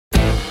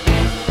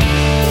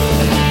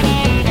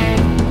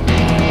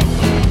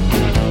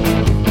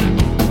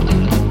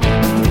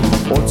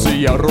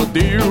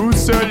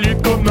народився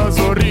літком на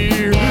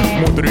зорі.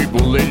 Мудрі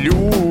були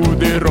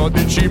люди,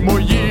 родичі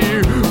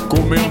мої,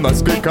 куми в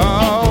нас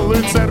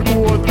кликали,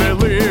 церкву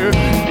одвели,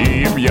 і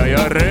ім'я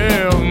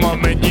Ярема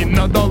мені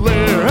надали.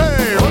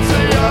 Гей,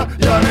 оце я,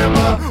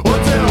 Ярема,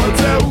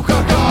 оце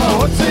ухаха,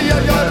 оце я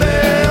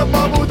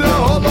Ярема, мудра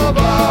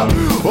голова,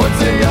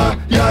 оце я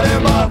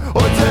Ярема,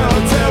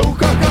 оце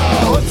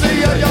ухаха, оце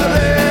я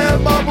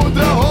Ярема,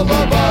 мудра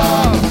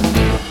голова.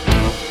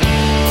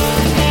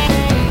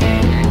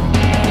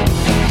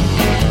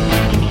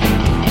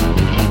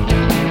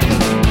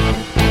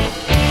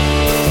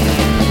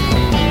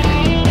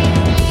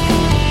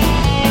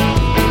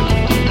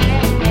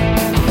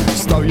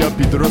 Став я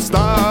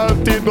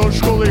підростати, до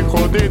школи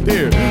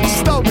ходити,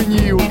 став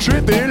мені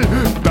учитель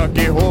так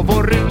і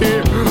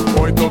говорити.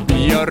 Ой, тобі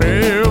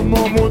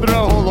Яремо, мудра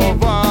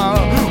голова,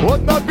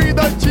 одна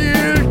біда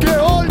тільки,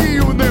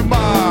 олію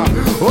нема.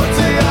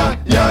 Оце я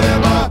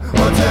Ярема,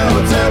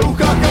 оце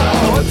ухаха,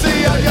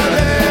 оце я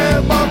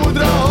Ярема,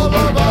 мудра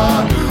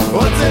голова,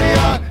 оце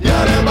я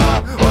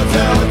Ярема,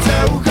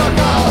 оце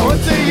ухаха,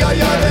 оце я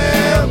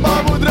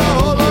Ярема, мудра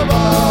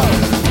голова.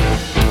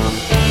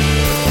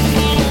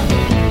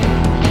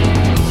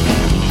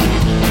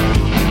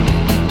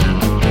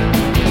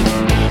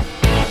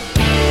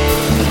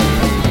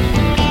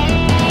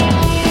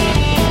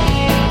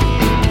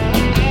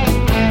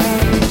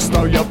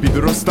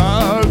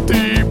 Підростати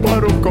і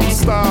парубком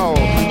став.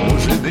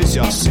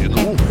 Оженися,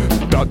 сину,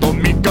 тато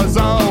мій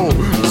казав.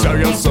 Взяв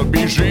я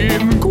собі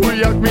жінку,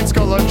 як міць з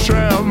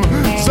калачем.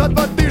 За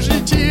 2 тижні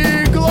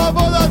тікла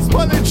вона з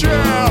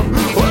паничем.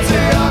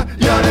 Оце я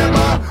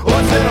Ярема,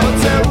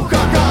 оце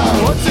ухаха,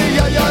 оце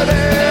я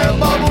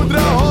Ярема,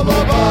 мудра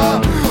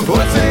голова,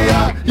 оце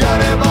я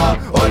Ярема,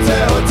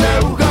 оце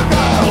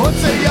ухаха,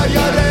 оце я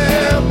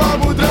Ярема,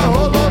 мудра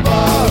голова.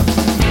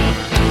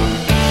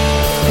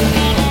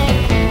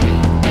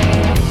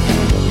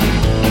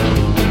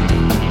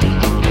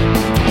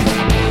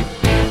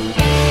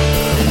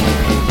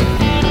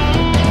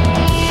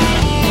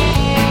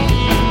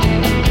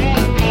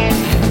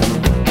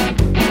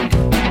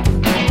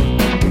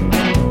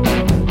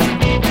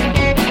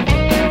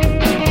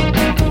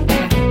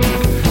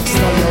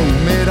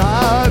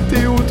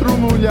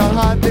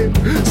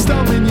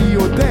 Став мені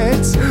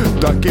отець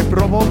таки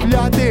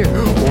промовляти.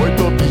 Ой,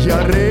 тобі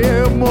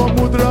Яремо,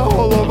 мудра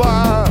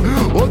голова,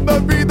 одна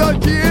біда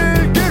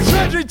тільки,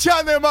 вже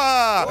життя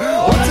нема.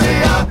 Оце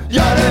я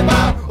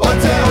Ярема,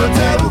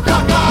 оце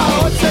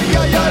ухаха, оце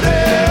я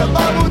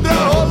Ярема, мудра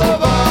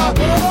голова,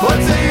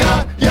 оце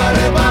я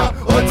Ярема,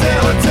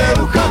 оце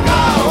ухаха,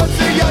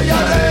 оце я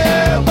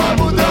Ярема,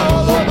 мудра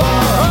голова.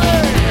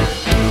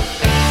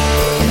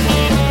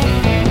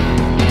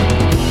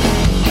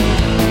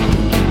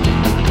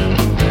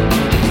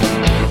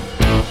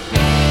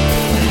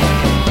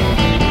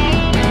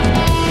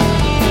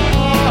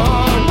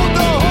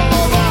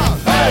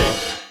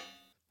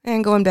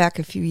 And going back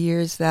a few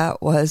years,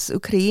 that was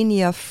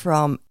Ukrainia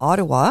from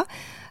Ottawa,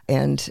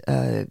 and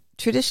a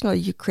traditional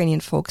Ukrainian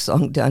folk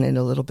song done in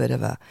a little bit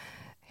of a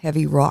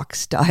heavy rock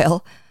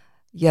style.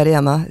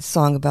 Yarema, a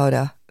song about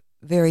a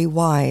very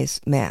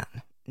wise man,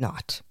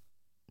 not.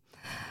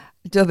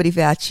 Добрий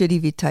вечір,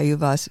 вітаю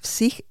вас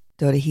всіх,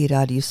 дорогі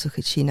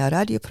радіослухачі, на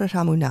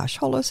радіопрограму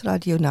 «Наш Holos»,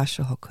 радіо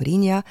нашого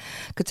коріння,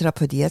 котра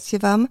подається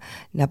вам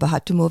на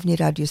багатомовній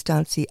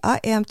радіостанції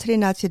AM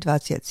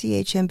 1320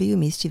 CHMB у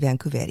місті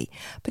Ванкувері.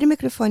 При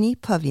мікрофоні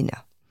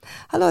Павліна.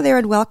 Hello there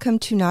and welcome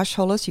to Nash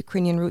Holos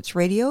Ukrainian Roots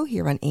Radio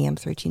here on AM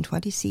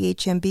 1320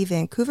 CHMB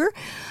Vancouver.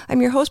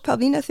 I'm your host,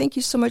 Pavlina. Thank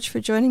you so much for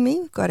joining me.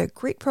 We've got a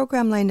great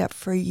program lined up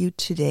for you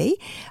today.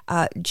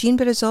 Jean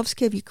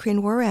Berezovsky of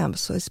Ukraine War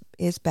Amps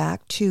is back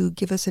to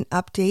give us an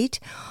update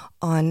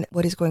on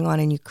what is going on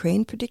in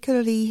Ukraine.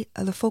 Particularly,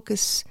 the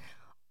focus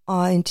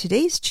in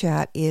today's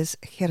chat is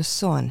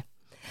Kherson.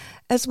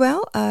 As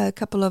well, a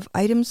couple of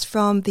items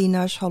from the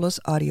Nash Holos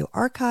audio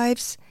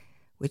archives,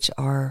 which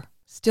are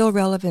still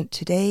relevant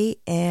today,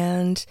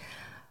 and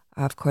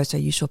of course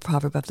our usual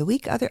proverb of the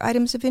week, other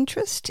items of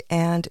interest,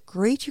 and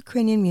great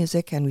Ukrainian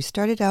music. And we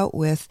started out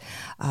with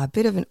a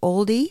bit of an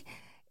oldie,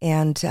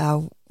 and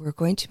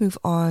we're going to move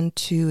on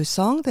to a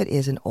song that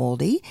is an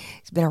oldie.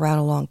 It's been around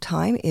a long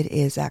time. It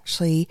is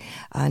actually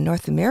a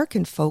North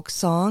American folk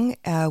song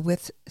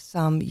with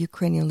some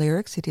Ukrainian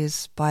lyrics. It is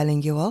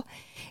bilingual.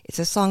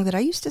 It's a song that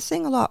I used to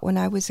sing a lot when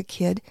I was a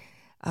kid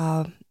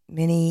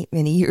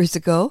many years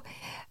ago.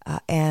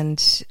 And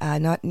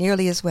not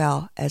nearly as well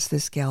as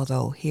this gal,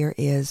 though. Here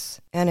is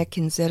Anna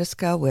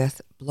Kinzerska with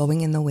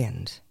Blowing in the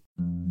Wind.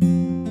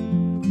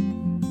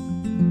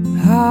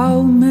 How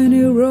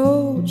many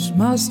roads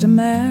must a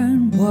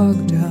man walk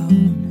down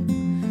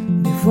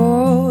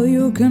before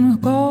you can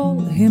call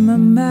him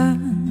a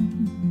man?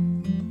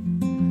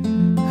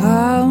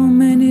 How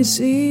many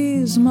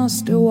seas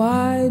must a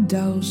white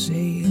dove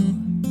sail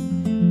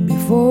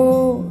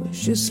before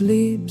she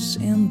sleeps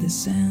in the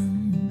sand?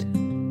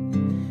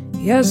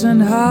 Yes,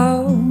 and how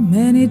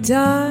many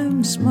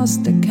times must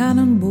the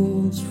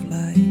cannonballs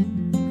fly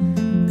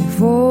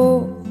before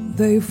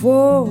they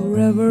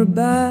forever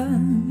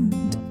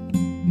banned?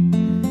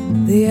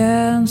 The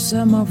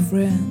answer, my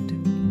friend,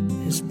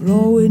 is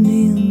blowing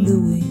in the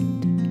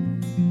wind.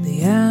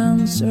 The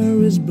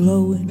answer is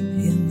blowing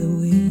in the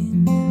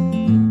wind.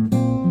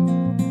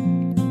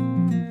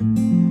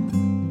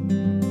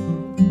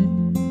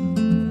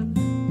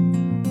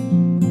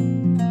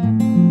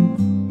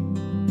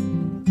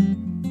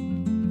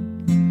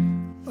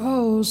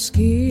 О,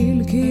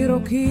 скільки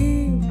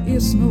років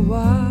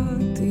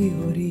існувати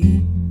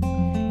горі,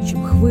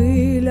 щоб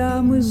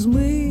хвилями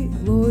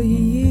змило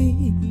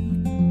її.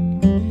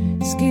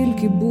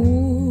 Скільки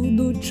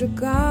будуть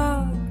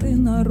чекати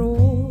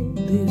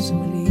народи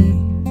землі,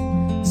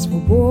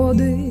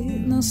 свободи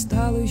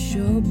настали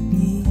щоб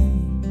дні.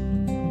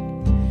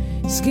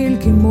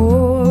 Скільки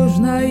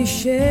можна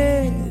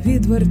іще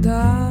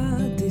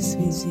відвертати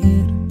свій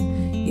зір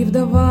і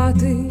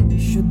вдавати,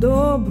 що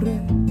добре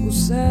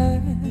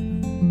усе.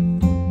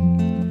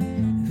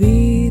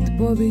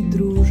 Відповідь,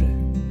 друже,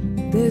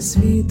 десь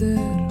вітер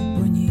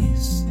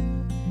поніс.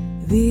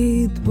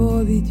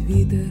 Відповідь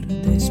вітер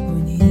десь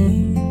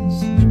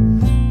поніс.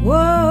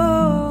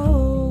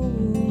 Воу,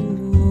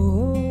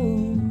 воу,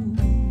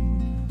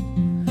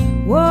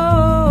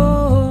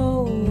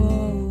 воу.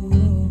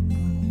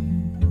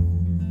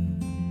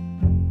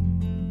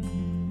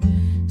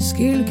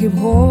 Скільки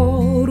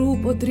вгору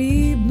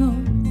потрібно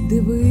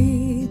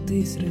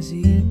дивитись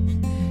разів,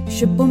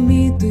 щоб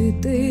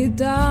помітити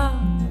там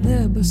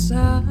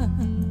небеса.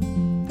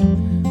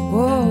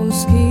 О,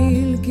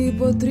 скільки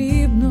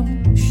потрібно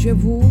ще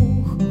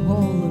вух в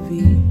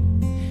голові,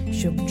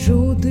 щоб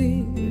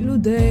чути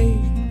людей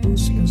у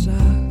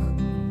сльозах.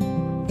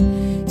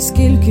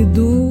 Скільки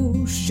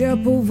душ ще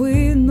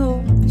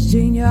повинно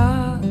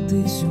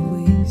здійнятись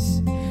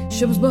увесь,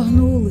 щоб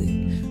збагнули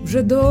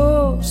вже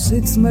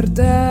досить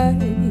смертей.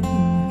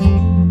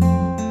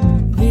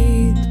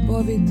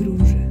 Відповідь,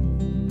 друже,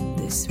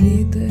 десь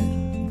вітер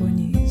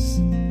поніс.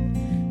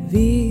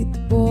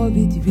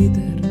 Відповідь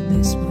вітер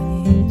десь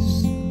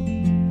поніс.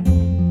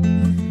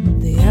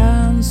 The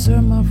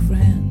answer, my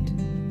friend,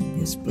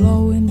 is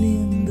blowing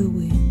in the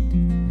wind.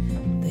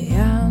 The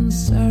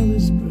answer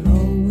is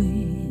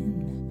blowing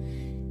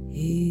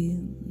in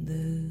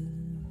the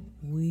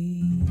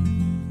wind.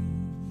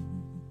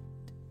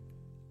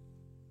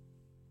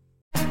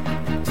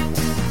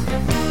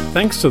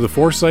 Thanks to the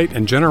foresight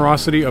and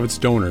generosity of its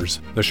donors,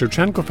 the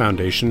Shevchenko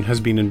Foundation has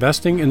been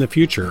investing in the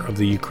future of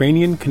the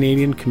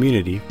Ukrainian-Canadian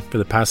community for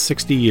the past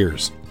 60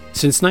 years.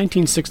 Since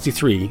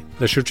 1963,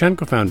 the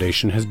Shevchenko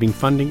Foundation has been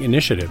funding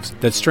initiatives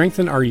that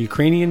strengthen our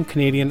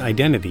Ukrainian-Canadian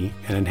identity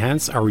and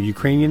enhance our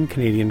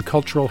Ukrainian-Canadian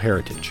cultural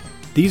heritage.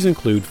 These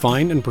include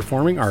fine and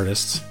performing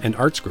artists and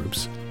arts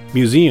groups,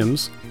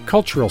 museums,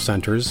 cultural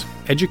centers,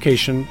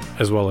 education,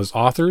 as well as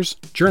authors,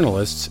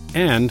 journalists,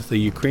 and the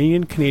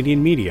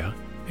Ukrainian-Canadian media,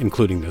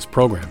 including this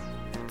program.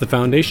 The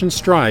foundation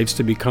strives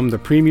to become the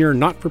premier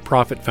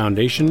not-for-profit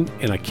foundation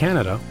in a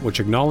Canada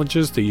which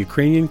acknowledges the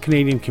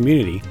Ukrainian-Canadian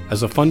community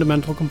as a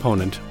fundamental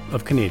component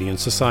of Canadian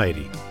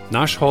society.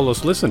 Nash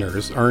Holos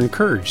listeners are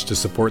encouraged to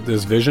support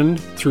this vision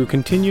through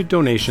continued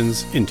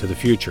donations into the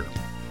future.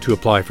 To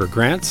apply for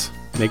grants,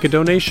 make a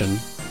donation,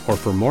 or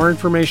for more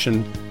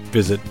information,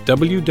 visit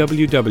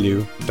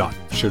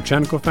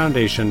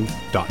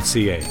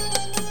www.shevchenkofoundation.ca.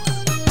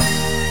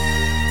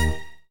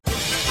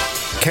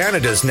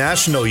 Canada's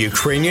National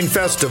Ukrainian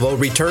Festival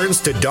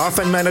returns to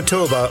Dauphin,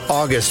 Manitoba,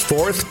 August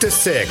 4th to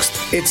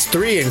 6th. It's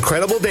 3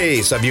 incredible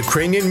days of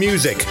Ukrainian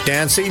music,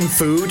 dancing,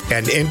 food,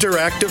 and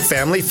interactive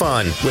family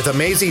fun, with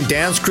amazing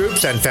dance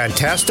groups and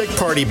fantastic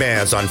party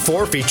bands on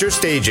 4 feature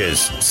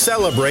stages.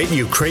 Celebrate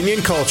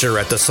Ukrainian culture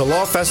at the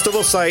Salon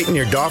Festival site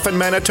near Dauphin,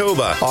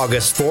 Manitoba,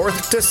 August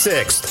 4th to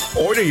 6th.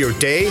 Order your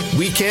day,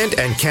 weekend,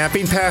 and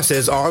camping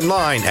passes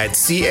online at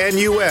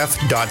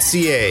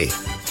cnuf.ca.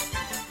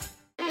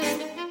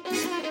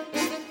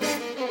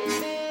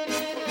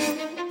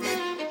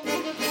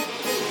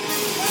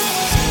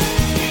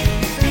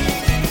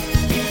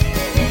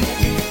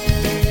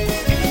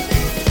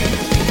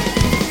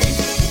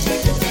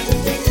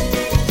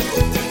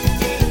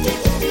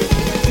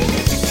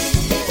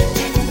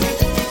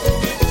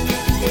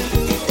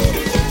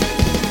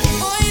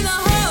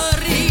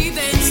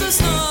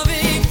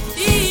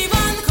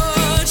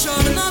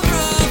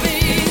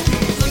 Чорноброві,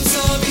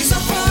 липцові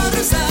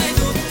запору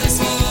зайдуть та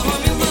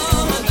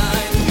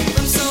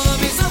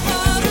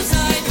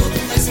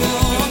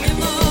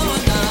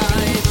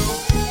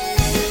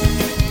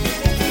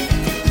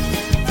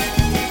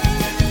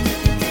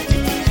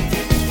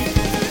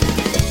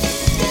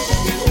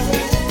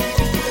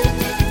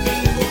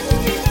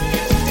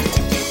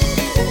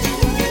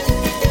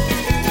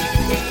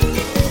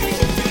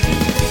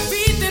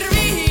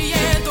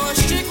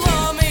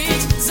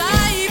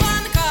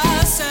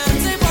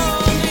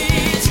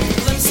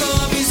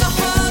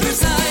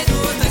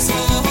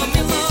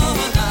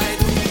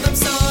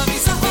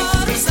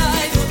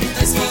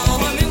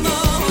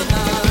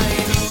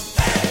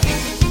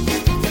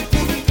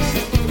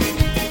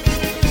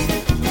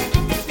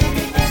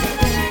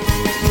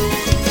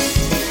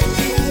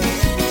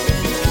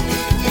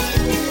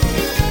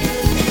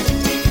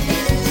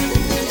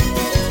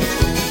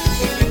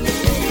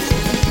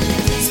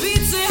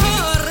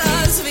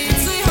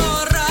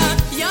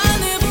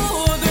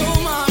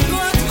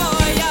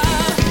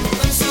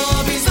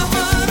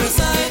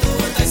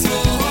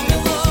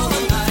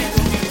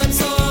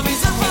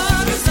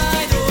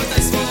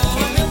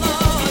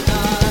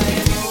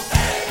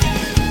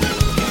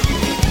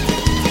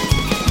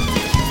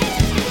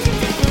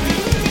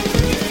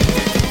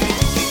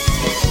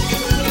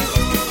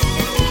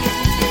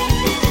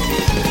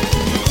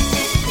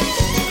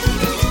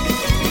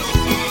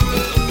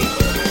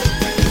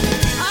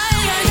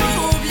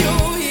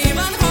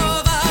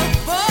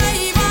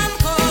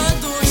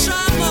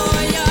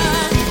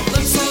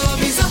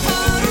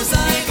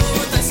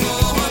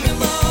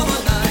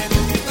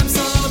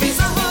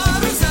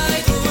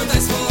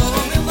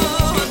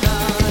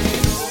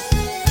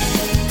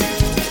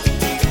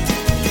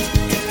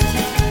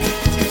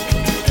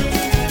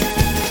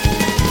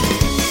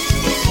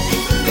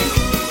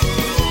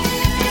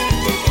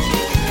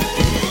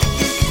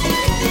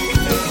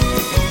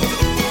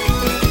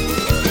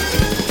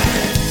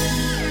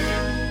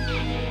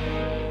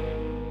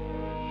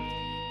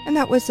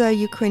was a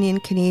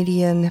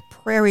Ukrainian-Canadian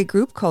prairie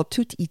group called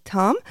Tut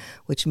Itam,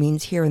 which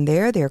means here and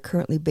there. They're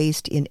currently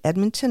based in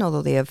Edmonton,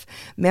 although they have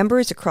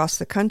members across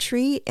the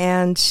country,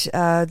 and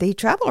they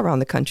travel around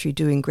the country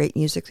doing great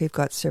music. They've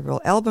got several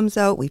albums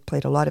out. We've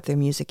played a lot of their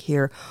music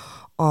here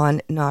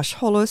on Nash,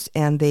 Holos,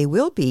 and they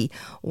will be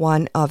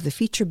one of the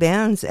feature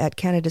bands at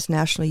Canada's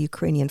National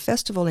Ukrainian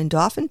Festival in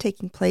Dauphin,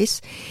 taking place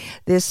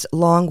this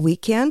long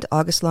weekend,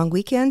 August long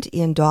weekend,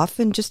 in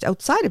Dauphin, just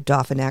outside of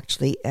Dauphin,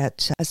 actually,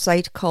 at a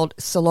site called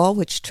Selo,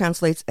 which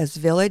translates as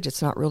village.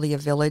 It's not really a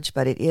village,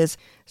 but it is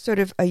sort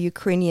of a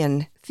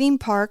Ukrainian theme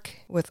park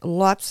with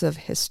lots of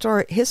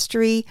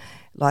history,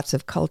 lots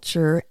of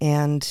culture,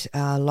 and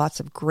lots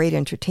of great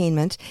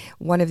entertainment.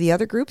 One of the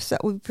other groups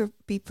that will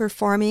be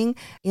performing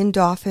in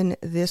Dauphin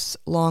this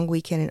long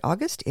weekend in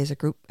August is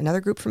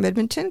another group from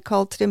Edmonton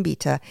called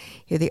Trembita.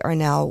 Here they are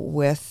now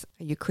with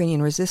a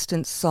Ukrainian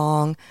resistance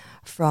song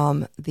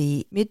from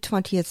the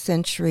mid-20th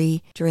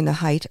century during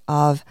the height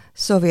of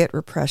Soviet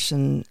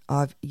repression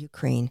of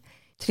Ukraine.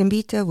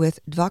 Trembita with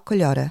Dva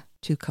kolory,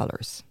 two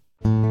colors.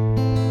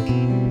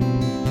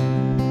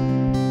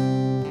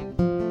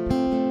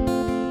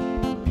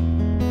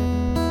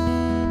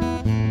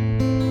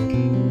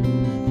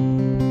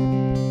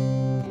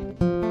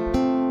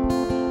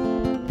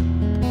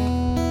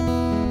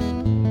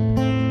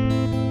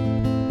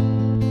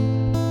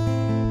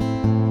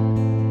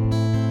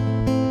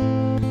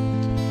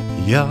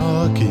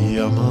 Як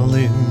я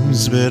малим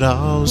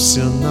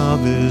збирався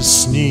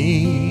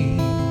навесні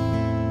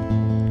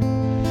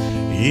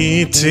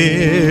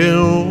іти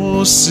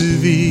у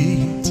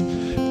світ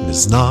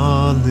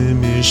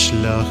незнаними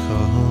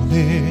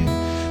шляхами,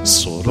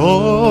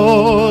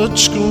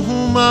 сорочку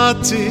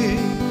мати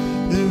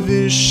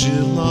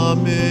вишила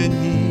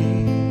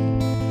мені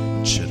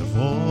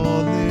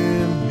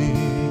червоними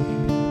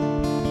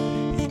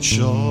і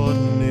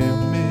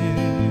чорними,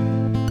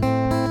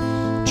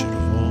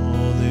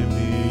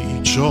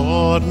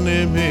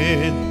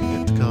 чорними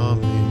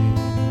нитками.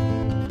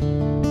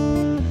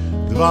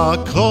 Два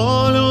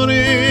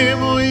кольори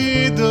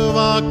мої,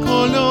 два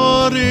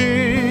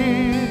кольори,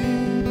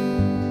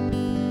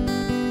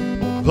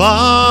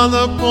 оба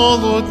на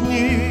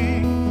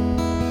полотні,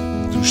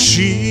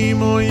 душі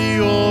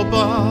мої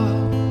оба.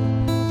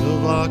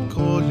 Два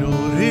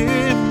кольори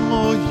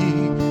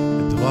мої,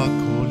 два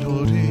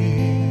кольори.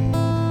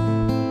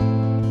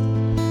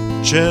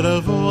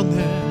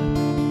 Червоне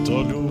то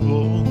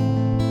любов,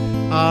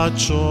 а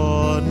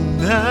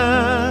чорне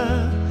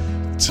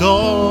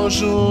то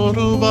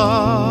журба.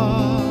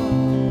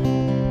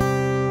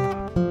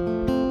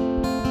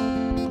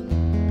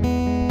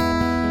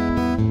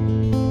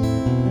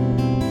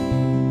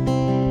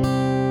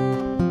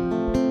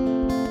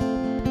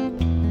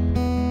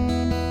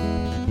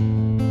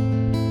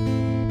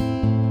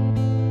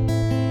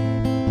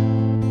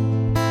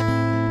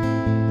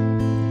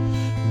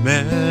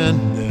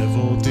 Мене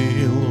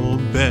водило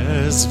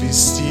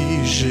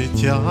безвісті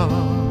життя,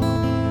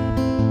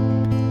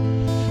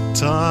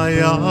 та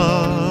я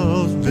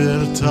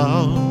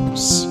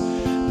вертавсь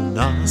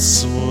на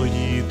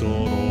свої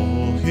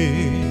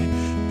дороги,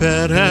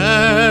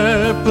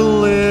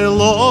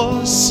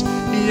 переплилось,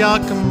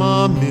 як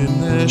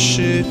мамине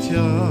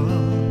шиття,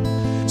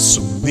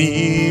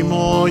 сумні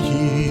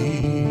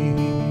мої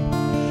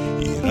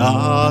і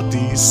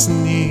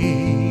радісні,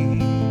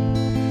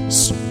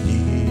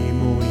 сумні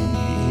мої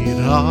і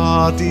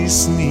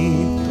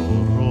радісні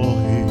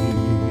дороги.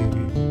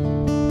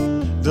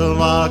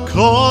 Два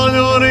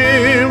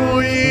кольори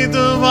мої,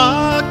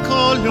 два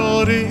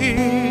кольори,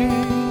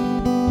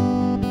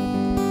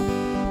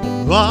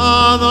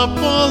 оба на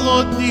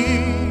полотні,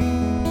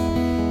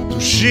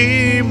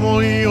 душі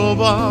мої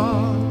оба.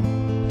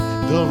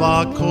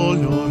 Два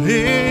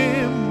кольори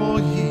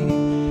мої,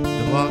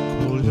 два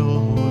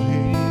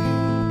кольори.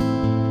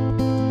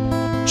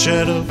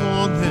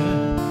 Червоне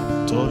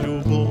то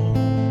любов,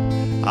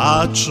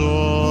 а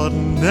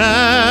чорне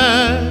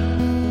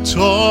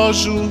то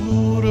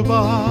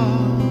журба.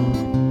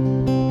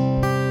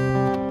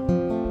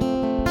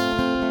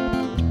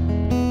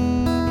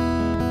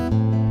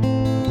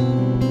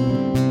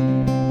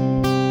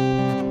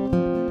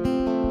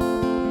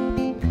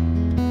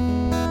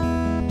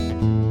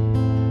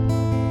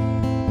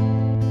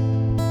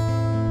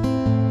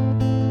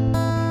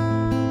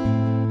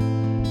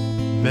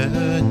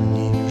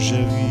 Мені вже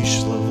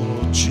війшла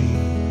в очі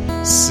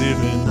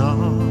сивина,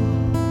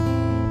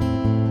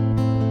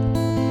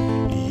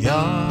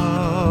 я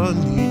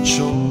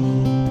нічого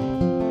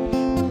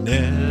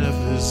не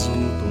везу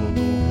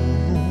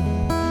додому,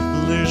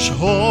 лиш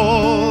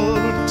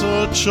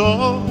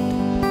горточок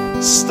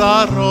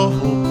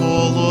старого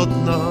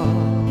полотна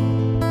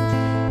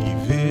і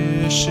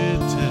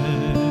вишите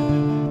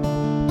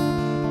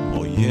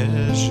моє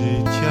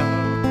життя,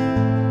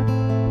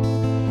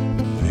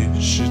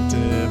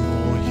 вишите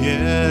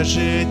моє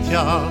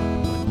життя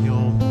на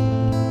ньому.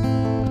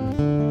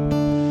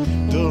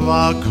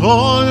 Два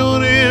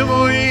кольори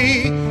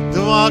мої,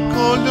 два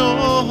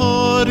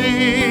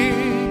кольори,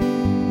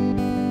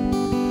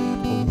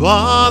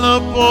 оба на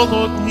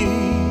полотні,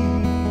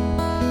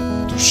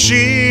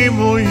 Duši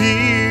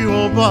moji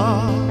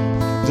oba,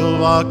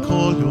 dva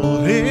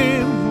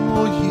kolory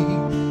moji,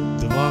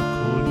 dva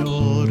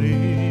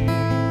kolory.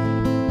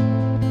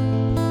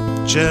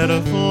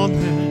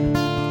 Czerwone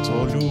to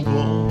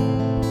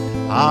любов,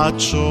 a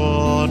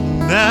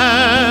czarne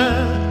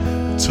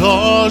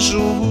to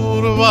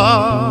żurwa.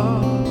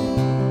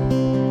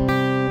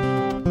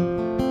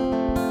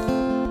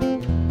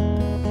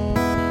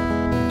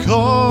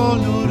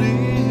 Kolory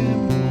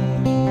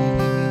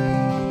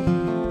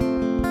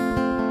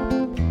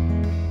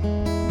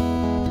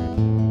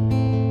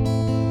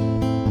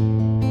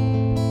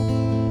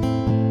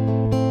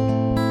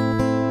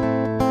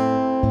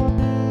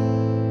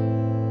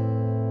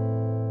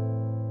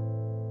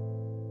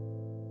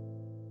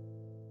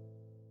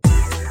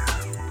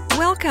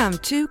Welcome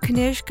to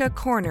Knižka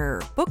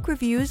Corner, book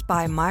reviews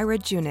by Myra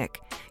Junik,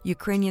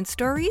 Ukrainian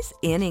stories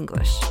in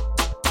English.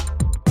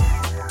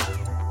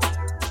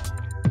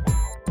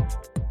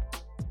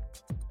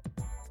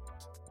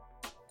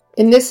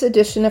 In this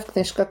edition of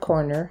Knižka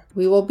Corner,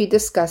 we will be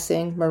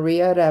discussing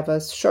Maria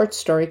Reva's short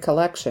story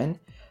collection,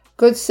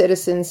 Good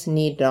Citizens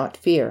Need Not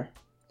Fear.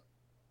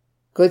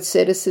 Good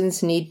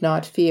Citizens Need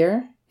Not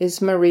Fear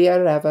is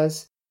Maria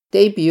Reva's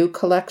debut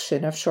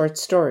collection of short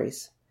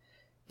stories.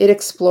 It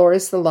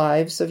explores the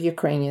lives of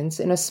Ukrainians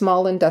in a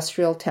small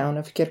industrial town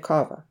of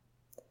Kirkova.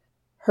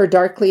 Her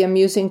darkly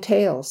amusing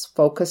tales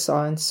focus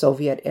on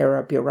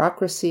Soviet-era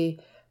bureaucracy,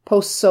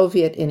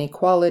 post-Soviet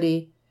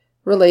inequality,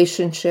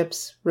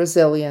 relationships,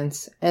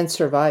 resilience, and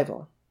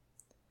survival.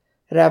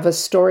 Reva's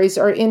stories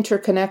are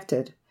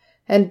interconnected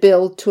and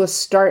build to a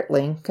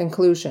startling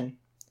conclusion.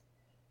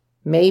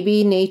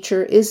 Maybe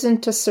nature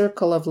isn't a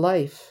circle of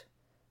life,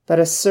 but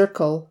a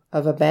circle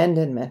of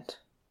abandonment.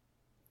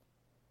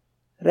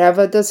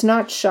 Reva does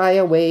not shy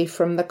away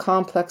from the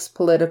complex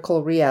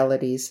political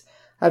realities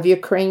of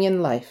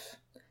Ukrainian life,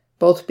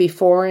 both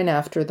before and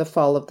after the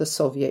fall of the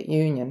Soviet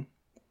Union.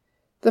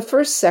 The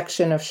first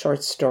section of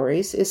short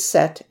stories is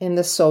set in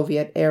the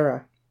Soviet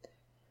era.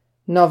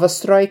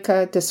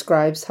 Novostroyka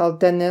describes how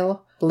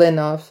Danil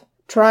Blinov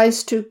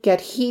tries to get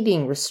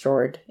heating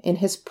restored in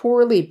his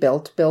poorly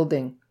built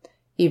building,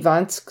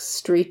 Ivansk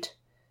Street,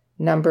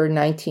 number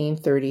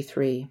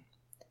 1933.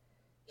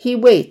 He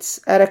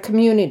waits at a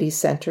community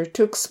center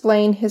to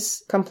explain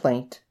his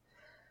complaint.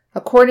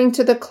 According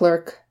to the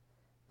clerk,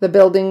 the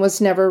building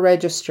was never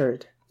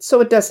registered,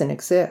 so it doesn't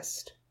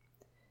exist.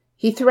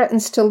 He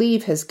threatens to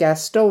leave his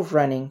gas stove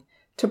running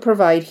to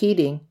provide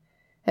heating,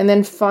 and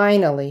then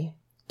finally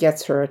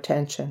gets her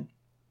attention.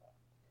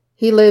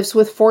 He lives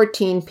with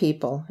 14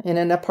 people in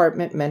an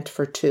apartment meant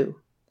for 2.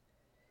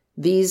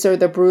 These are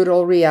the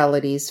brutal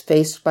realities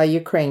faced by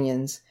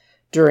Ukrainians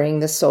during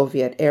the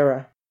Soviet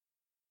era.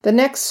 The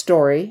next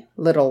story,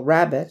 Little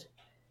Rabbit,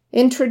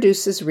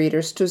 introduces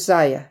readers to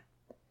Zaya,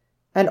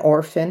 an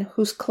orphan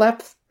whose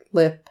cleft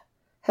lip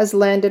has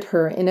landed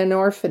her in an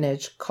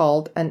orphanage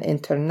called an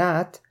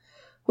internat,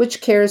 which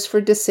cares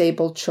for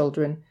disabled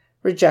children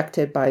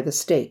rejected by the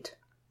state.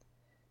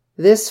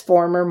 This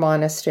former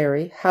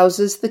monastery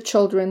houses the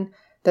children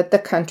that the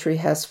country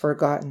has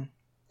forgotten.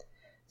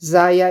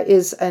 Zaya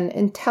is an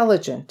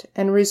intelligent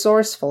and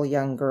resourceful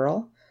young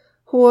girl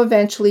who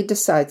eventually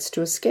decides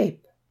to escape.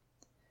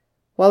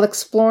 While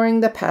exploring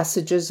the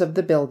passages of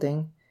the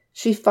building,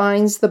 she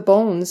finds the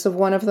bones of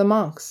one of the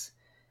monks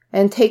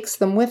and takes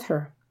them with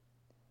her.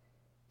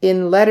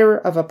 In Letter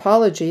of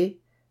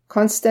Apology,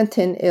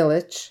 Konstantin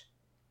Ilyich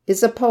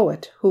is a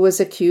poet who was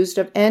accused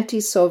of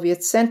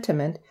anti-Soviet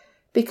sentiment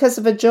because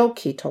of a joke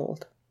he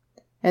told,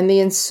 and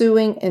the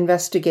ensuing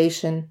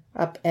investigation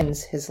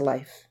upends his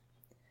life.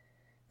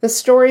 The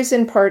stories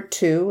in Part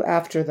 2,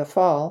 After the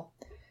Fall,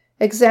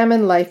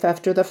 examine life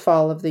after the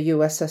fall of the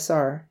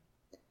USSR.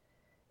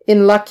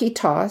 In Lucky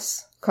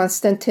Toss,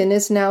 Konstantin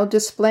is now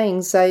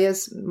displaying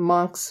Zaya's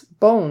monk's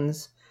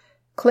bones,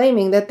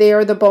 claiming that they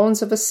are the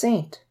bones of a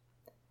saint.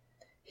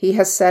 He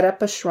has set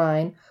up a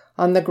shrine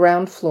on the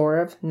ground floor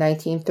of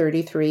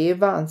 1933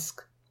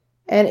 Ivansk,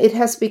 and it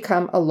has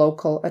become a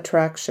local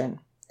attraction.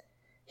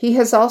 He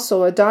has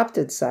also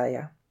adopted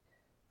Zaya,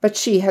 but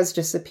she has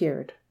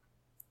disappeared.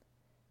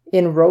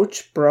 In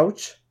Roach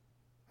Broach,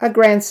 a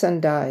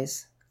grandson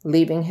dies,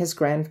 leaving his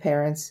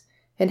grandparents,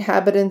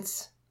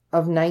 inhabitants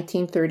of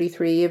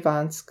 1933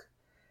 Ivansk.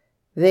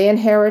 They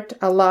inherit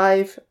a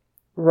live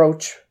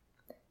roach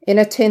in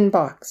a tin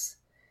box,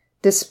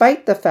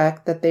 despite the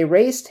fact that they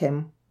raised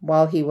him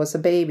while he was a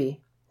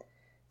baby.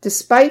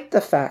 Despite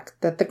the fact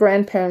that the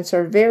grandparents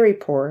are very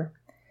poor,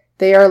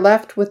 they are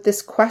left with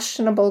this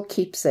questionable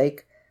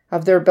keepsake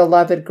of their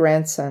beloved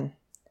grandson.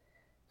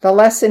 The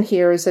lesson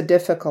here is a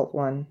difficult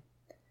one.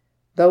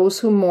 Those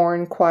who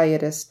mourn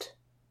quietest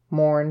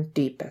mourn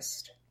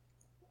deepest.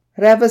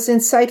 Reva's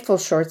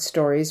insightful short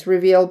stories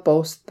reveal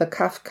both the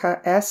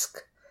Kafkaesque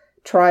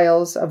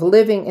trials of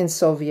living in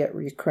Soviet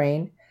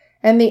Ukraine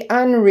and the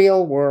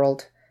unreal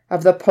world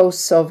of the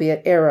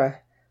post-Soviet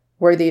era,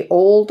 where the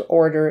old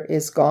order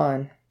is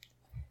gone.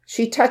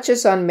 She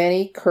touches on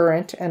many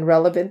current and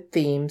relevant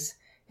themes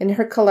in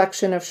her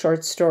collection of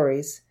short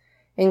stories,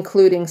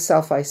 including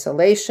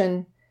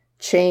self-isolation,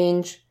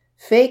 change,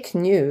 fake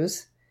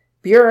news,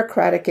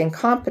 bureaucratic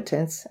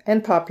incompetence,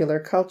 and popular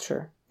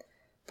culture.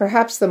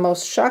 Perhaps the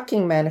most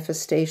shocking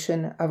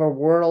manifestation of a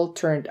world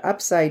turned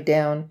upside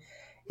down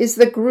is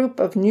the group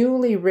of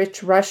newly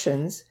rich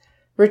Russians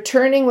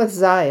returning with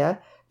Zaya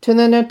to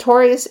the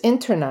notorious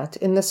internat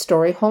in the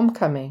story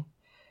Homecoming.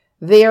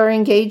 They are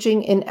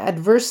engaging in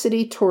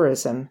adversity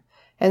tourism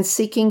and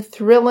seeking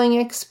thrilling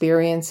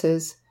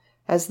experiences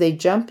as they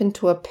jump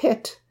into a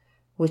pit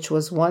which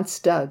was once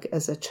dug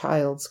as a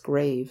child's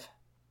grave.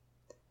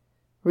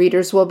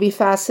 Readers will be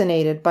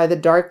fascinated by the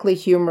darkly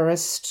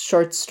humorous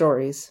short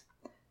stories.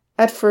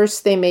 At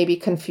first, they may be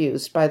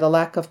confused by the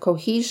lack of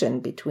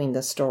cohesion between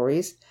the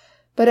stories,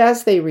 but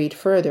as they read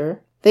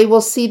further, they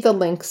will see the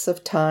links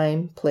of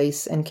time,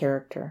 place, and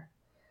character.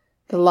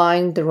 The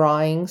line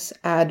drawings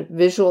add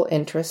visual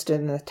interest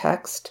in the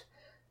text,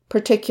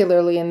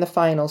 particularly in the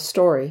final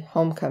story,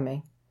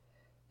 Homecoming.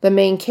 The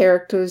main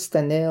characters,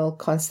 Danil,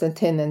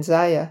 Konstantin, and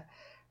Zaya,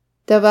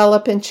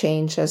 develop and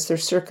change as their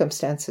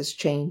circumstances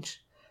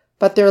change,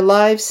 but their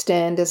lives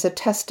stand as a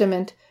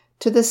testament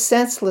to the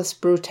senseless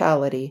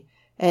brutality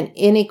and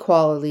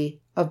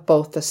inequality of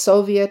both the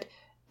Soviet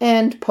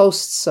and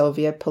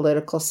post-Soviet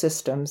political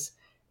systems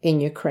in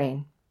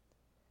Ukraine.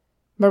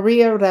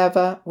 Maria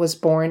Reva was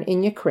born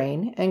in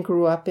Ukraine and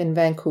grew up in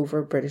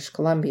Vancouver, British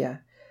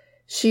Columbia.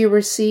 She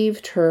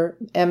received her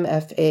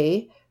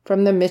MFA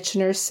from the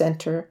Michener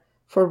Center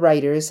for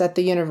Writers at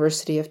the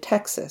University of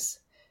Texas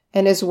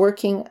and is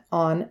working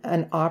on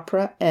an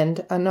opera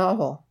and a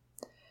novel.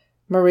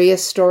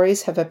 Maria's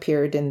stories have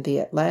appeared in The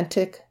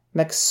Atlantic,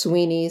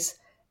 McSweeney's,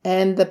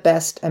 and the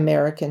Best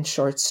American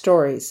Short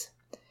Stories.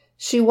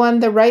 She won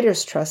the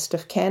Writers' Trust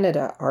of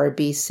Canada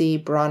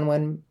RBC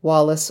Bronwyn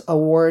Wallace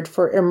Award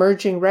for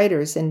Emerging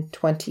Writers in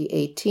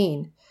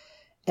 2018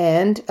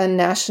 and a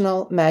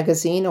National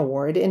Magazine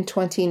Award in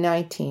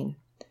 2019.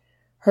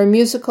 Her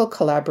musical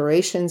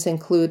collaborations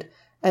include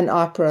an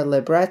opera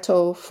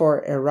libretto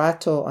for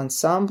Erato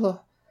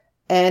Ensemble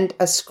and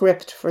a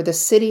script for the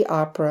City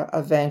Opera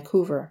of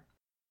Vancouver.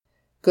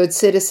 Good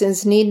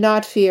Citizens Need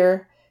Not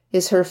Fear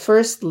is her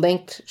first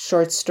linked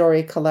short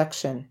story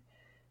collection.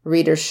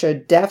 Readers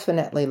should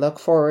definitely look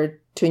forward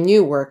to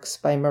new works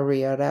by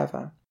Maria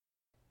Reva.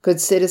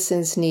 Good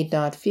Citizens Need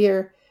Not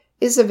Fear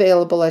is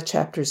available at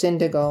Chapters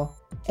Indigo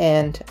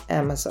and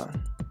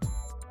Amazon.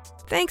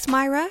 Thanks,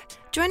 Myra.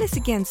 Join us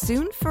again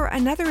soon for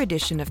another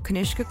edition of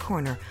Kanishka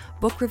Corner,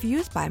 book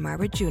reviews by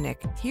Myra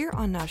Junik, here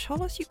on Nash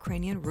Holos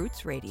Ukrainian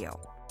Roots Radio.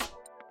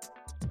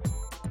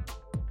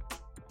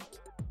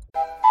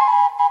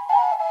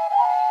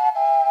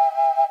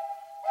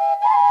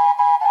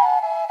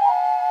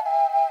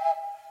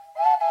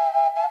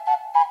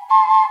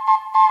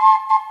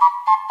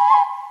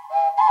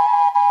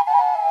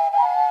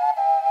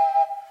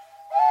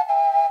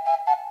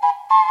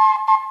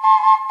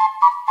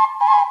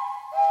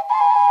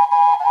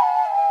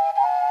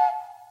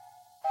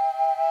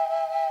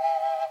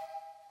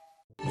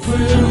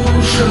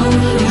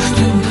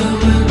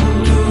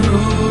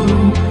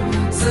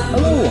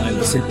 Hello,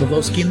 I'm Sid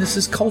Pavlovsky, and this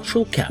is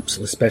Cultural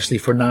Capsule, especially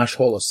for Nash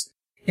Holos.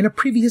 In a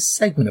previous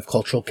segment of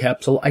Cultural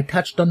Capsule, I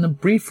touched on the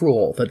brief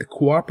role that the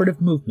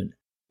cooperative movement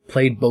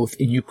played both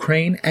in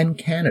Ukraine and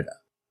Canada.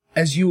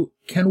 As you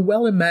can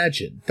well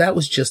imagine, that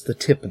was just the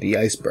tip of the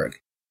iceberg.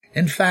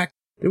 In fact,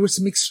 there were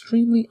some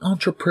extremely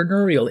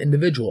entrepreneurial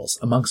individuals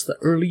amongst the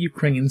early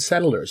Ukrainian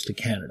settlers to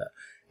Canada,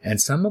 and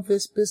some of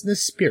this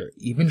business spirit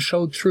even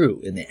showed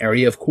through in the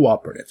area of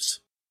cooperatives.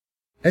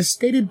 As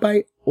stated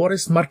by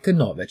Oris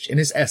Martinovich in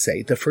his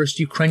essay, The First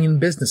Ukrainian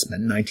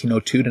Businessman,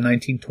 1902 to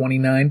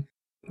 1929,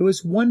 there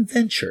was one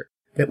venture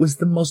that was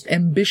the most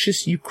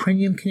ambitious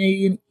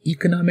Ukrainian-Canadian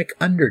economic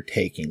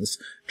undertakings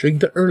during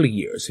the early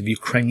years of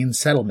Ukrainian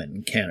settlement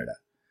in Canada.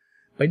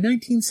 By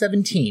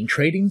 1917,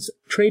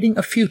 trading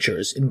of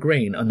futures in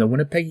grain on the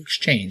Winnipeg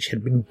Exchange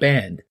had been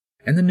banned,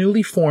 and the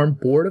newly formed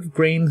Board of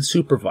Grain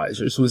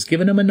Supervisors was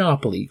given a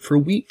monopoly for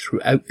wheat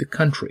throughout the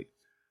country.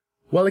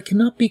 While it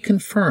cannot be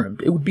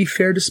confirmed, it would be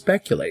fair to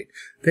speculate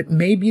that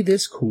maybe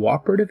this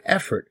cooperative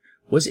effort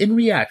was in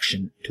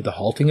reaction to the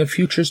halting of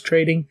futures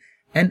trading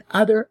and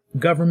other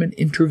government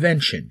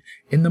intervention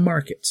in the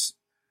markets.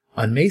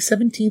 On May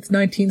 17,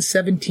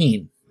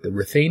 1917, the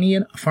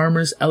Ruthenian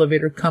Farmers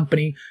Elevator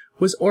Company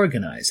was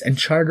organized and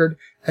chartered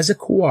as a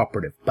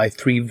cooperative by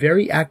three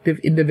very active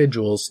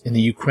individuals in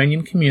the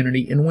Ukrainian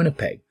community in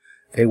Winnipeg.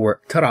 They were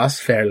Taras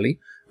Ferli,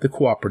 the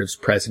cooperative's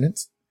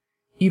president,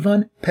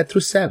 Ivan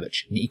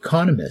Petrusevich, an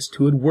economist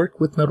who had worked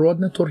with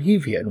Narodna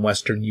Torhivia in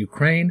western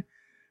Ukraine,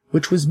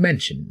 which was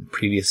mentioned in the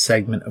previous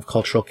segment of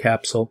Cultural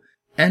Capsule,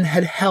 and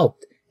had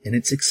helped in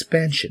its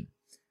expansion,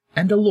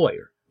 and a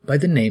lawyer by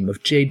the name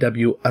of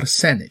J.W.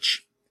 Arsenich.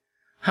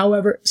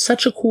 However,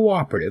 such a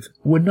cooperative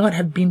would not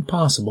have been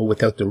possible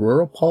without the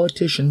rural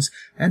politicians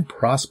and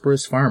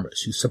prosperous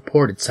farmers who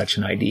supported such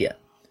an idea.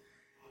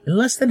 In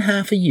less than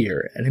half a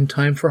year, and in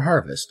time for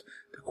harvest,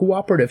 the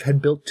cooperative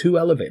had built 2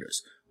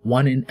 elevators,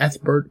 one in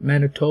Ethbert,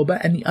 Manitoba,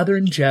 and the other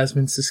in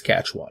Jasmine,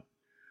 Saskatchewan.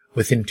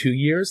 Within 2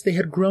 years, they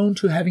had grown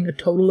to having a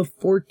total of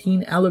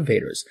 14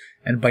 elevators,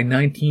 and by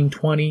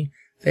 1920,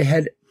 they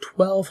had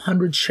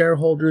 1,200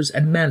 shareholders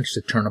and managed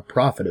to turn a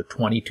profit of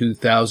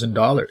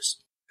 $22,000.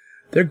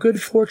 Their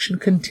good fortune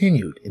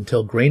continued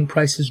until grain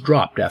prices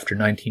dropped after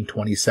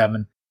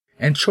 1927,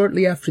 and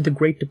shortly after the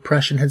Great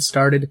Depression had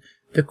started,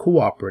 the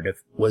cooperative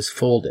was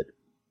folded.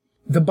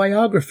 The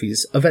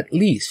biographies of at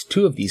least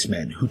 2 of these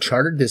men who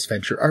chartered this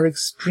venture are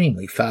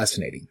extremely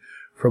fascinating,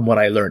 from what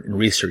I learned in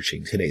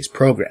researching today's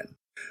program,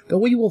 though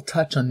we will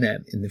touch on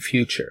them in the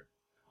future.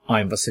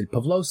 I'm Vasil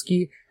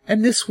Pavlovsky,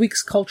 and this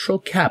week's Cultural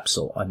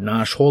Capsule on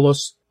Nash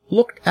Holos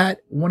looked at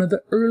one of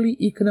the early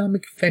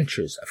economic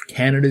ventures of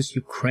Canada's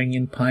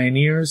Ukrainian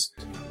pioneers,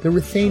 the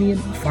Ruthenian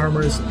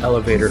Farmers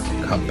Elevator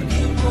Company.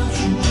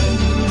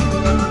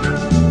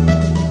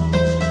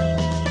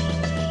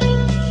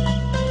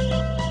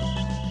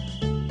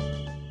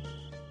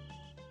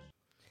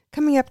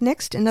 Coming up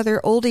next, another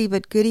oldie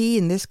but goodie,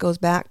 and this goes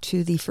back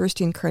to the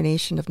first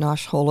incarnation of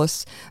Nash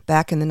Holos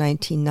back in the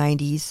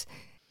 1990s.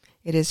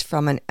 It is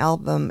from an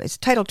album, it's a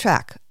title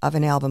track of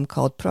an album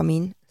called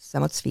Promin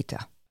Samotsvita.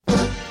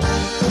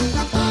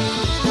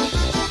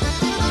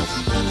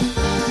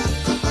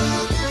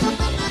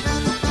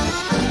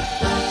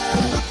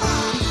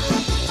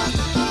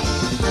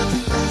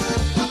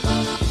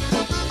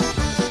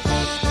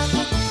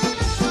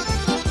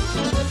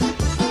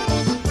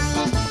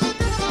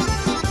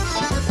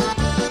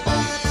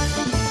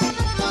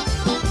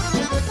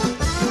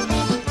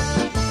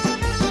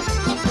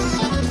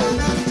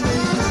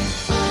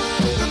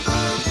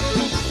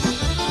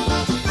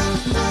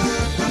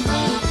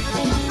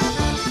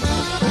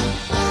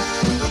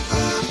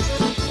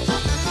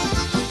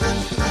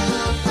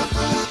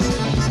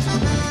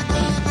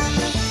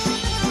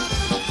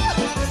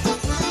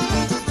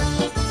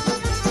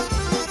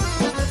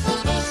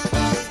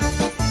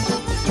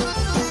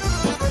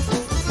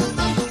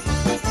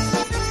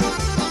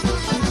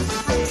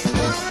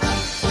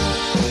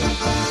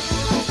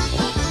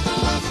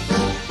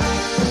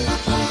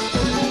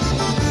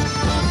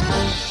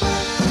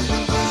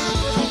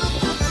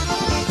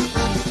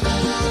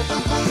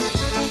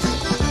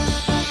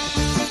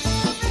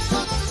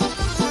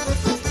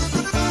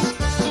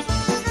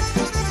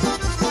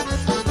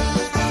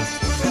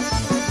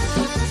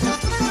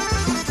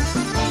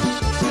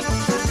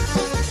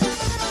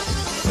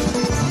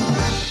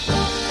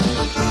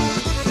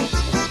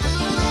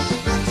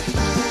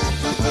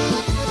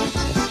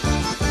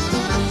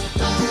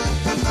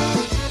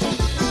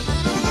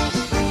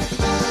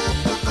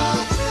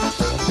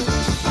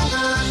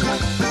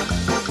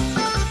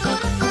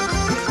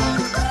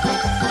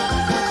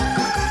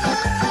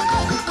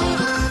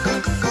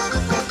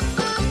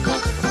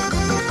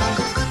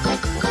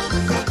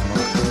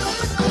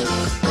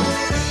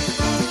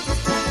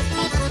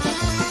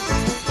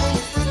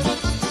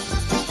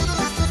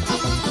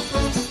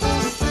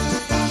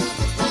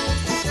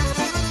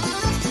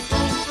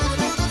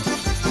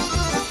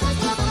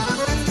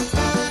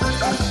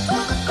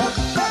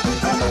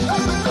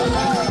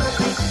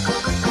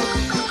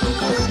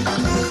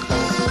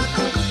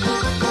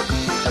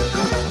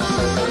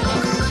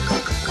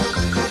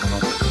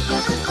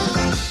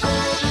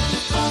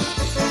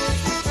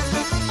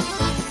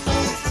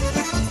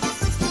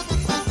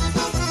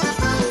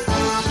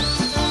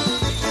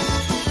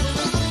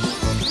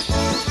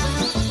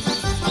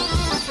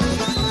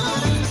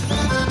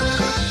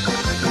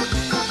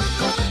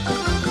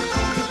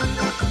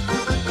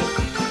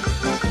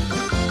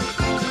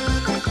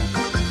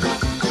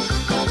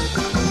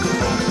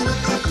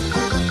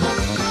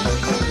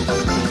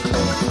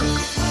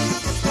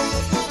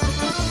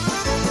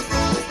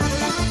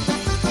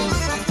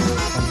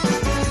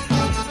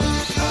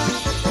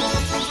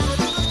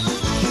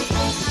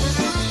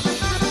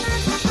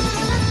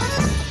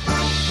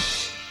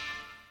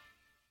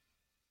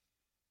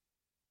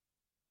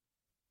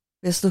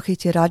 Ви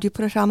слухаєте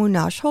радіопрограму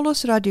 «Наш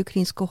голос» радіо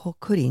українського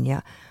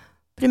коріння.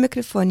 При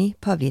мікрофоні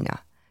Pavlina.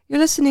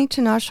 You're listening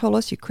to Nash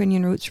Holos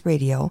Ukrainian Roots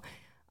Radio.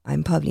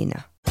 I'm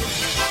Pavlina.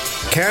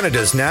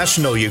 Canada's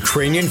National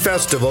Ukrainian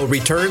Festival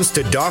returns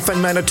to Dauphin,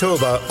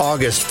 Manitoba,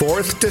 August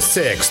 4th to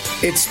 6th.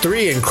 It's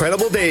 3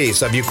 incredible days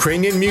of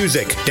Ukrainian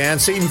music,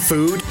 dancing,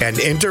 food, and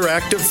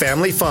interactive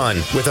family fun,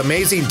 with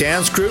amazing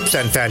dance groups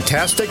and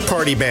fantastic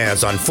party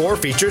bands on 4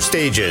 feature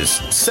stages.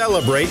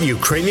 Celebrate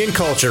Ukrainian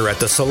culture at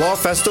the Salo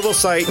Festival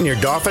site near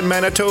Dauphin,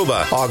 Manitoba,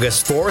 August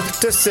 4th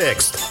to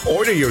 6th.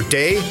 Order your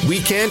day,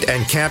 weekend,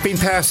 and camping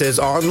passes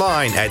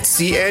online at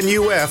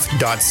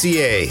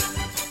cnuf.ca.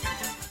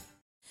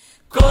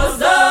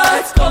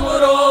 Козацькому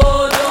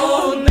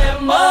роду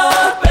нема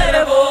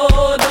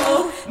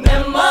переводу,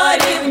 нема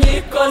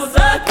рівні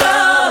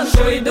козакам,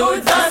 що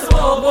йдуть за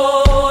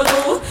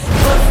свободу.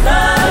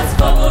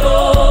 Козацькому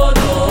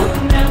роду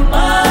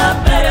нема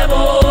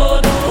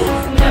переводу,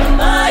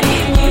 нема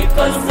рівні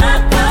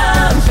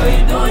козакам, що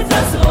йдуть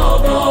за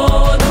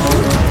свободу.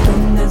 Хто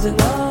не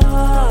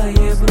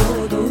знає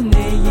броду,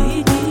 не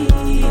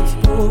їдіть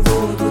по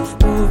воду,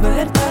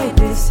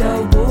 повертайтеся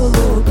в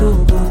болото.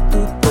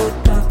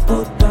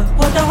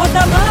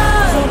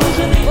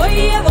 Заружений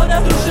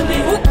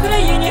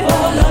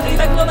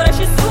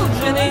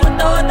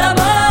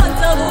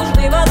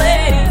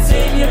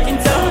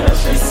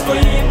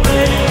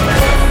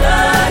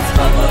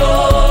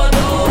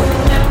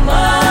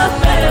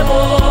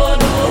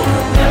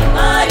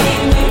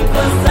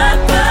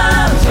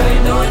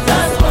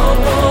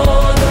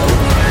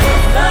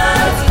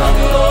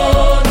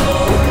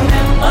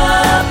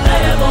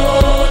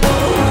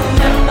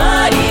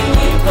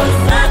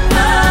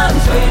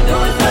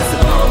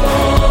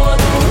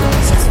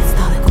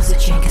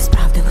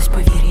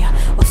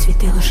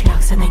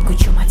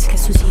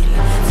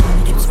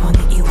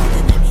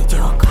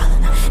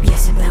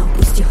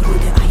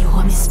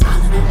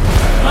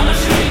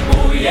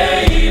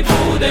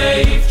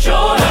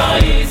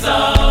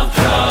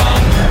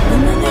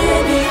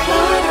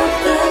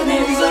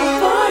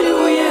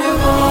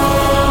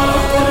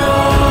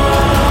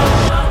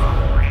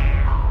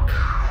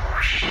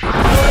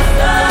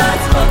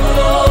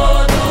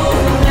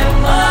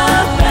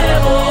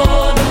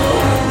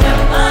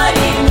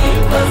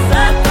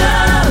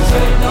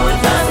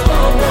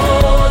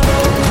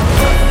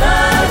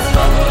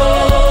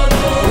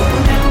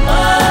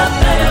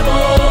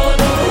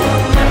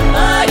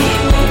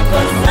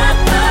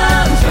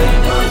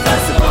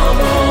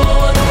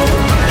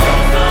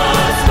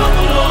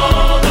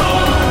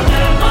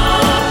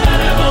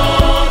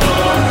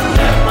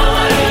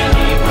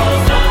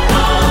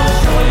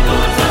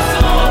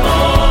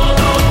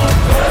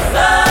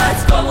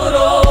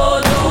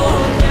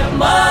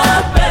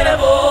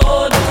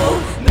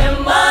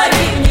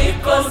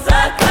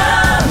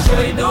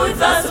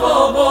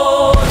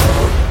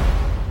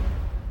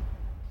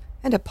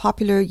and a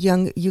popular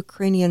young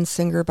Ukrainian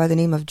singer by the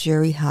name of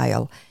Jerry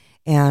Heil.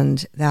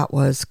 And that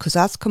was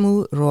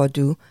Kozackomu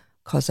Rodu,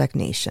 Cossack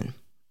Nation.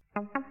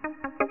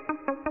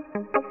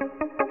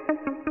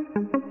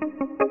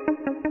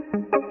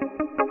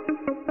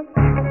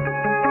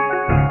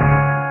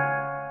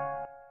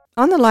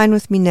 On the line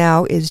with me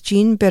now is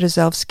Jean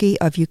Berezovsky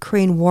of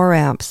Ukraine War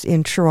Amps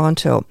in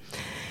Toronto.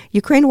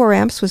 Ukraine War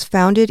Amps was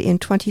founded in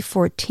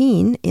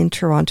 2014 in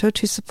Toronto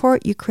to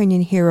support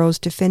Ukrainian heroes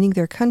defending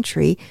their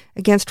country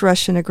against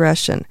Russian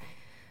aggression.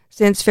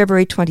 Since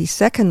February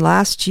 22nd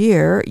last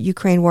year,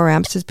 Ukraine War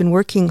Amps has been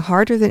working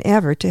harder than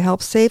ever to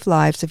help save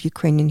lives of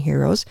Ukrainian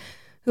heroes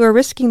who are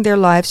risking their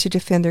lives to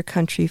defend their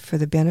country for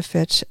the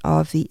benefit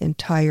of the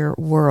entire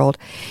world.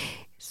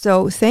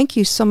 So thank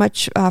you so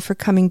much for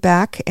coming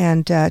back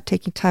and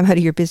taking time out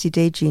of your busy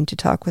day, Jean, to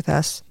talk with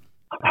us.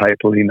 Hi,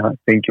 Paulina.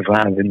 Thank you for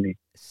having me.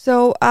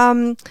 So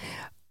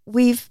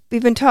we've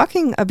been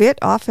talking a bit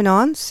off and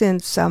on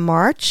since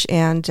March,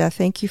 and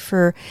thank you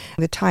for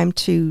the time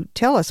to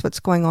tell us what's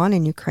going on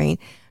in Ukraine.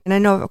 And I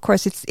know, of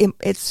course,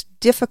 it's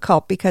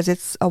difficult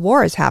because a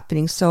war is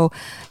happening, so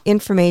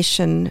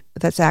information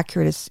that's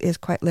accurate is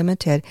quite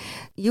limited.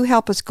 You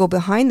help us go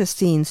behind the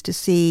scenes to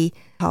see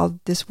how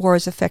this war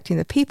is affecting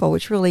the people,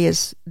 which really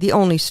is the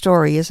only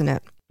story, isn't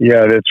it?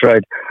 Yeah, that's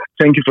right.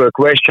 Thank you for the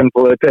question,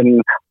 Paulette,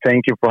 and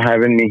thank you for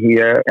having me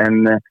here,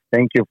 and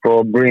thank you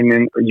for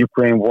bringing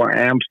Ukraine War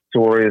Amp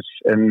stories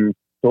and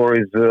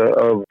stories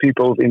of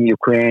people in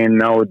Ukraine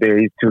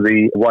nowadays to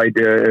the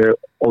wider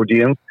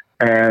audience.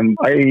 And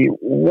I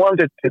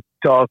wanted to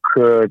talk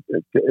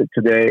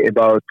today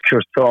about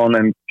Kherson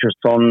and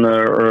Kherson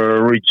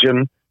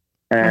region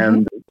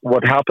and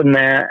what happened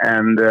there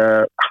and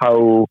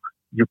how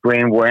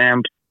Ukraine War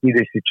Amp see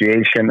the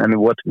situation and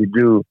what we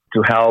do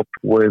to help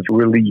with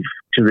relief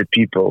to the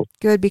people.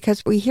 Good,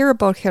 because we hear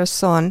about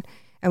Kherson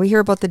and we hear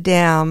about the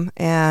dam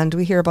and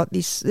we hear about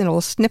these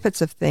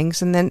snippets of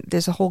things, and then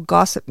there's a whole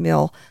gossip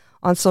mill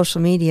on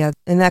social media,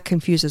 and that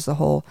confuses the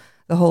whole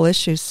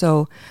issue.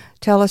 So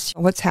tell us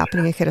what's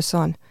happening in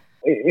Kherson.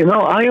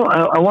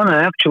 I want to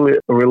actually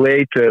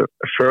relate,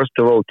 first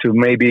of all, to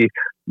maybe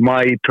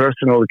my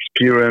personal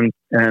experience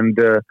and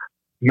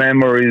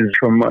memories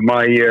from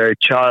my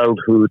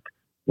childhood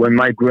when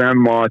my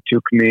grandma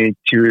took me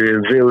to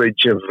a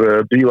village of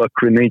Bila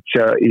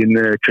Krynica in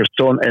the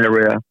Kherson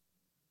area.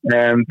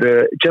 And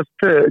just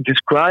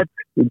describe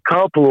in a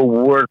couple of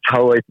words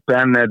how I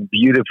spent that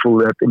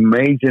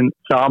amazing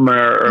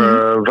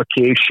summer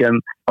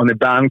vacation on the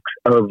banks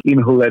of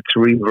Inhulet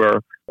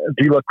River.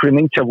 Bila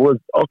Krynica was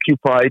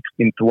occupied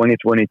in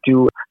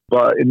 2022,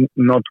 but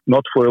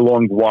not for a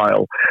long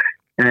while.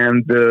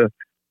 And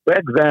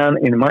back then,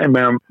 in my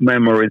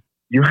memories,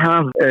 you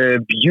have a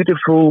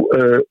beautiful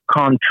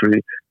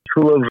country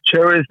full of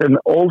cherries and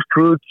all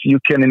fruits you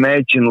can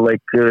imagine,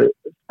 like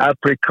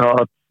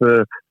apricots,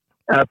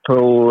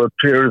 apple,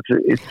 pears,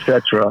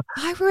 etc.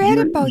 I read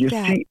about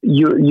that.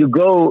 You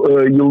go,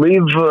 you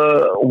live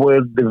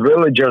with the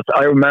villagers.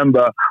 I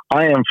remember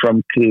I am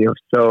from Kiev,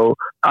 so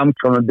I'm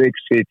from a big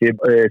city,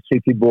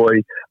 city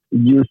boy,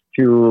 used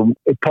to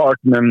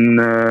apartment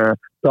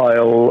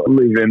style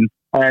living.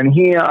 And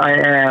here I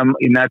am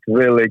in that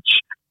village,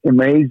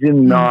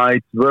 amazing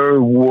night, very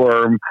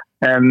warm.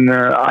 And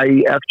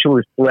I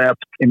actually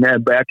slept in a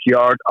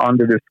backyard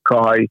under the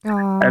sky.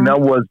 Aww. And that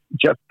was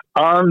just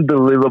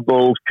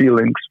unbelievable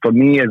feelings for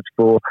me as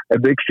for a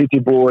big city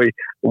boy.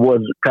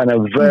 Was kind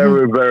of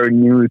very, very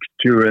new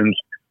experience.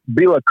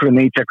 Bila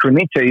Krynica.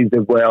 Krynica is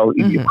a well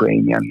in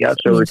Ukrainian,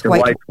 so it's a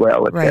white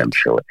well,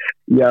 essentially.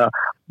 Yeah,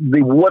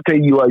 the water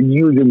you are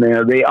using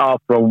there, they are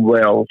from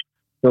wells.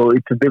 So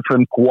it's a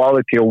different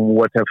quality of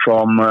water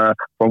from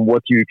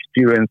what you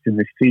experience in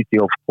the city,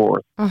 of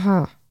course.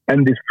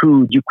 And the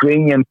food,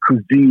 Ukrainian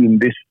cuisine,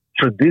 this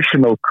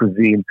traditional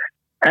cuisine,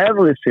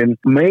 everything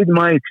made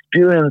my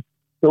experience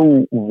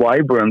so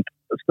vibrant,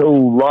 so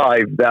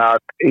live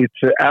that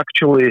it's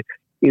actually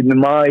in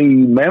my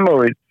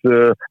memory,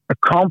 it's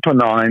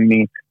accompanying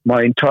me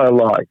my entire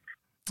life.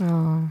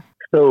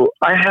 So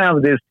I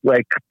have this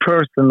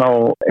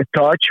personal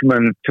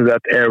attachment to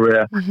that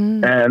area,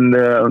 and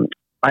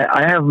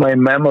I have my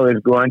memories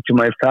going to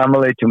my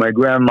family, to my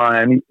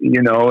grandma, and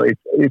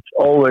it's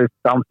always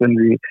something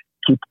we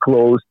keep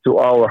close to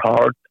our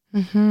heart.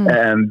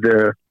 And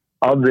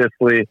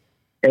obviously,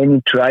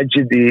 any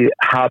tragedy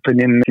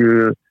happening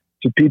to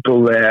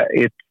people there,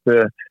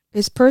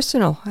 it's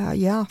personal.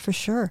 Yeah, for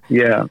sure.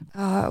 Yeah.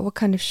 What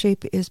kind of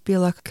shape is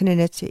Bila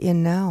Krynica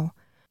in now?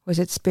 Was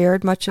it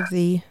spared much of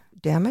the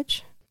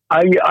damage?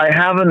 I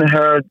haven't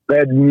heard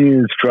bad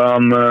news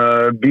from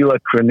Bila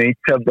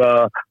Krynica,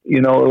 but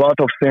a lot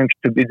of things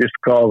to be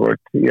discovered.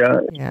 Yeah.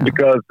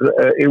 Because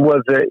it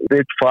was a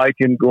big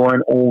fighting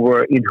going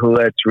over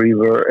Inhulet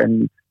River,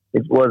 and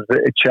it was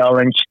a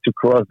challenge to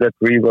cross that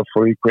river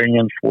for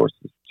Ukrainian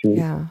forces too.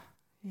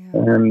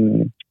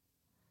 And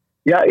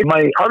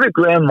my other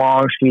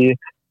grandma, she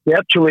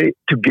actually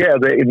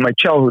together in my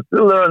childhood we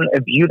learned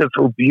a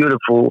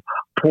beautiful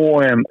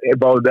poem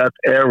about that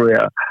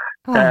area.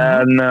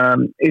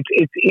 And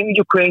it's in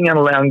Ukrainian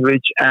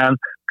language and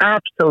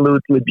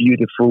absolutely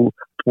beautiful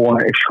poem,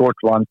 a short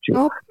one too.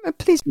 Oh,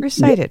 please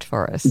recite it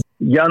for us.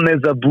 Я не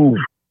забув,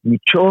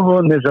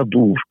 нічого не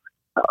забув.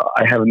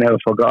 I have never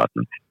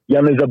forgotten.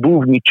 Я не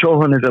забув,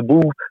 нічого не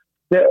забув.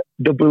 Це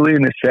до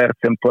билини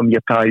серцем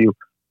пам'ятаю.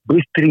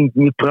 Бистрінь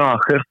Дніпра,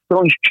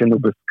 Херсонщину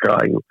без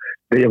краю,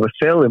 де я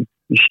веселим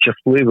і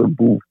щасливим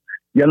був.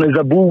 Я не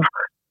забув,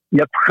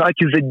 як в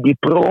хаті за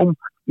Дніпром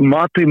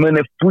мати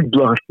мене в путь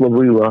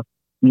благословила,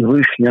 і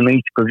вишня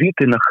низько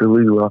віти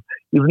нахилила,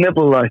 і в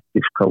небо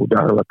ластівка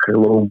ударила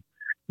крилом.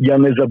 Я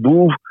не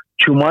забув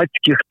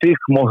чумацьких тих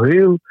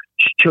могил,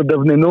 що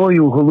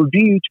давниною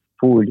голубіють в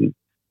полі,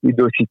 і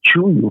досі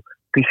чую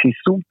тихий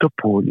сум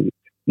тополі,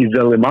 і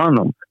за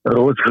лиманом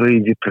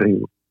розгрий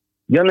вітрил.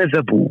 Я не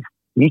забув,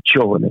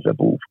 нічого не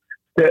забув.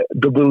 Це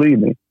до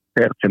билини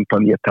серцем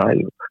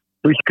пам'ятаю.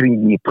 Бистрінь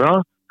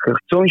Дніпра,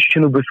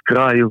 Херсонщину без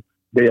краю,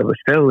 де я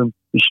веселим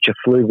і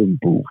щасливим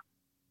був.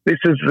 This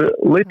is a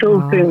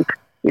little thing.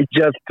 It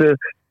just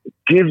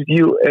gives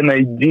you an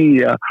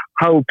idea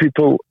how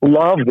people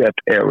love that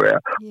area.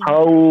 Yeah.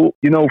 How,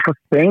 for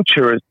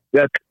centuries,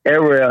 that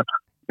area,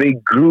 they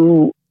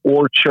grew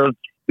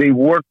orchards, they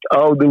worked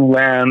out the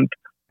land,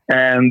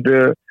 and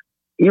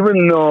even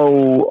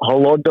though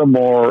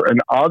Holodomor and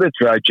other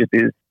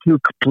tragedies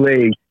took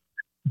place,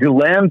 the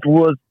land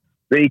was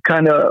the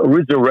kind of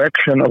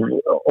resurrection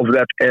of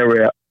that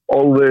area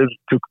always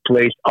took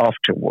place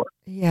afterward.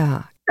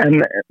 Yeah. And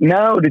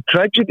now the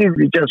tragedies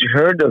we just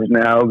heard of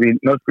now, we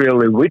not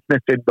really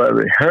witnessed it, but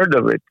we heard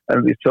of it, and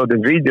we saw the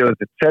videos,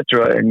 etc.,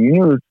 and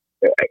news.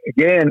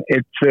 Again,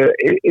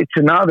 it's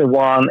another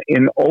one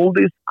in all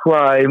these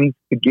crimes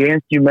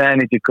against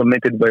humanity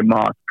committed by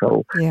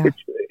Moscow. Yeah.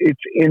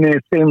 It's in the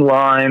same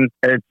line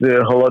as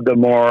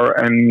Holodomor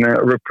and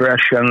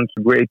repressions,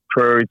 Great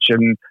Purge,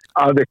 and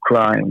other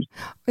crimes.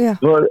 Yeah.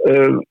 But,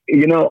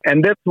 and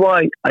that's why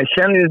I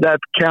sent you that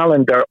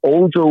calendar,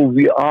 although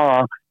we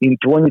are in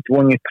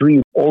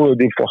 2023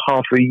 already for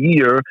half a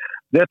year,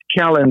 that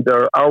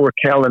calendar, our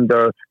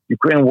calendar,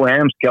 Ukraine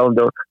WM's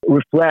calendar,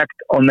 reflect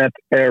on that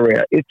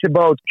area. It's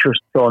about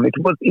Kherson. It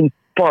was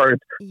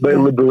inspired by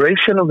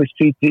liberation of the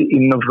city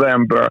in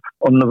November,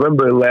 on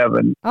November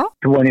 11,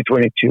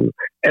 2022.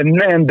 And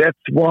then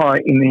that's why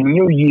in the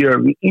new year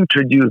we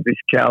introduced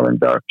this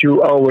calendar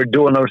to our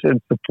donors and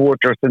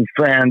supporters and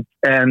friends,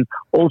 and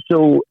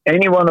also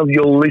any one of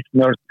your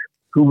listeners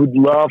who would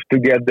love to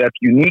get that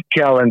unique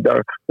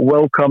calendar,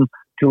 welcome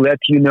to let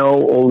you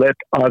know or let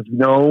us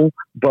know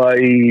by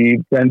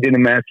sending a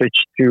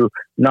message to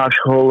Nash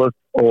Holos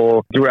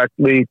or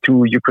directly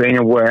to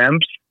Ukrainian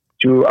WAMs,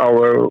 to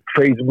our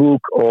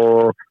Facebook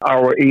or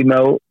our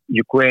email,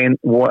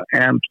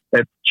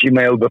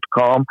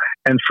 ukrainewams@gmail.com,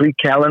 and free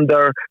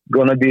calendar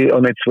gonna be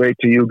on its way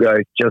to you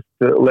guys. Just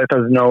let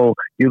us know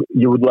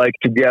you would like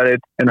to get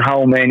it and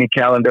how many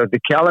calendars. The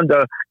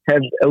calendar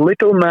has a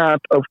little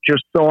map of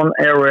Kherson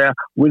area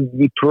with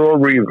the Dnipro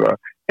River.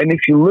 And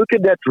if you look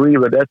at that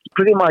river, that's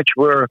pretty much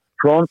where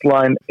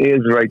Frontline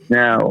is right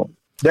now.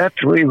 That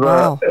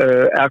river,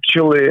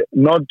 actually,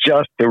 not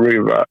just a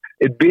river.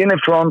 It's been a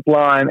front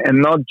line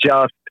and not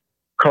just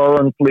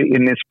currently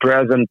in this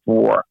present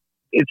war.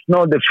 It's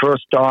not the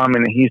first time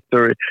in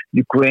history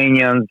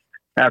Ukrainians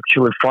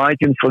actually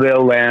fighting for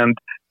their land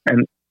and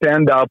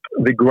stand up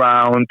the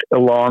ground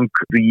along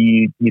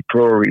the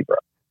Dnipro River.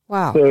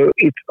 Wow. So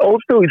it's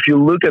also, if you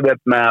look at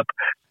that map,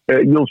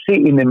 you'll see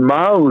in the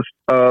mouth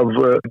of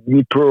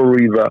Dnipro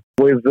River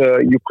with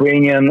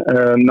Ukrainian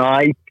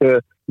knight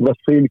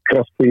Vasil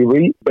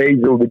Krasivy,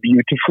 Basil the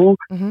Beautiful,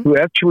 who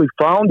actually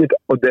founded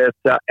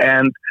Odessa,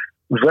 and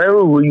their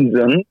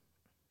reason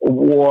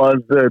was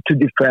to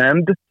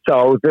defend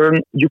southern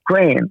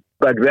Ukraine,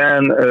 back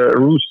then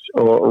Rus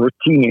or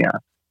Ruthenia,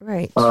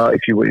 right?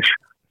 If you wish.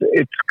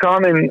 It's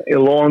coming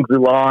along the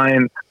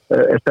line,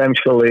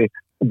 essentially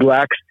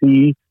Black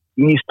Sea,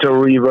 Dniester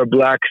River,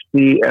 Black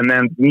Sea, and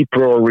then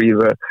Dnipro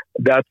River.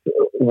 That's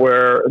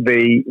where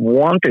they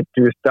wanted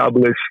to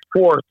establish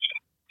forts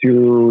to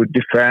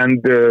defend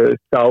the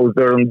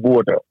southern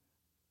border.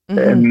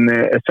 And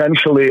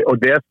essentially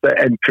Odessa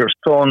and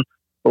Kherson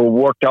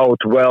worked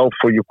out well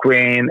for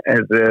Ukraine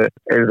as a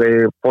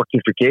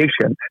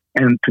fortification.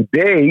 And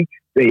today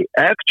they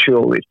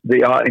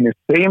are in the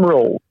same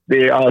role.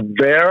 They are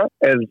there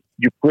as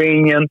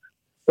Ukrainian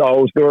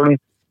southern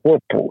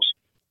fortress.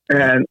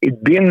 And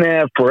it's been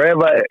there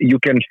forever. You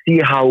can see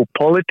how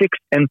politics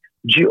and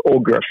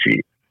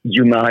geography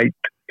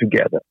unite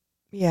together.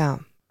 Yeah.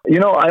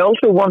 I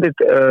also wanted,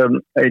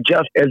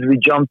 just as we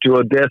jump to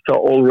Odessa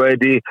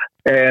already,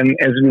 and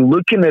as we're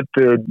looking at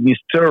the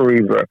Dniester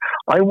River,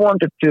 I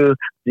wanted to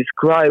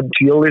describe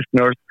to your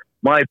listeners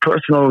my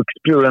personal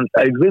experience.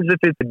 I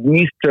visited the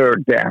Dniester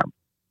Dam.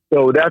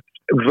 So that's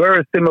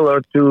very similar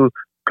to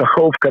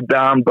Kakhovka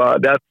Dam,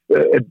 but that's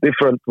a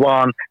different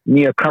one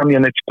near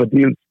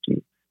Kamyanets-Podilsky.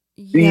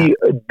 Yeah.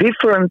 The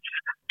difference,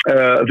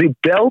 the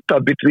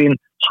delta between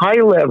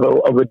high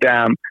level of a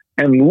dam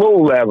and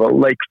low level,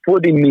 like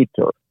 40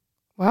 meters.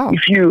 Wow.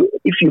 If you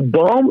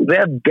bomb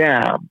that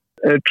dam,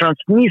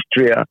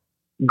 Transnistria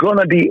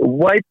gonna be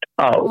wiped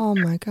out. Oh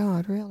my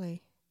God,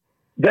 really?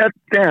 That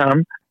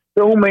dam,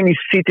 so many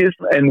cities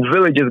and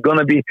villages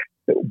gonna be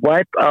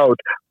wiped out.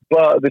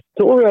 But the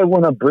story I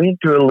want to bring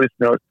to your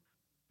listeners,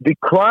 the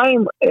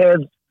crime is,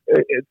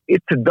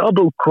 it's a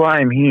double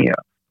crime here.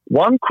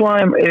 One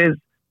crime is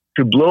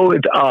to blow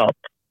it up,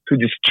 to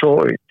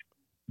destroy it.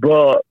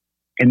 But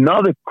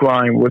another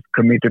crime was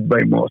committed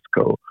by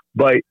Moscow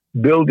by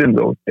building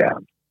those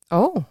dams.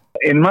 Oh.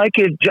 In my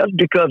case, just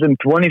because in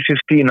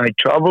 2015 I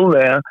traveled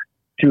there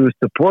to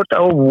support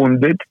our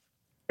wounded,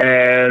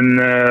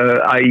 and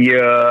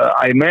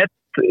I met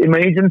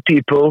amazing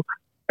people,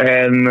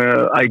 and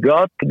I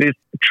got this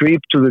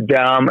trip to the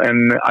dam,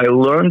 and I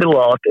learned a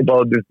lot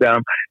about this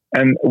dam.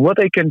 And what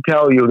I can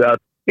tell you that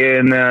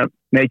in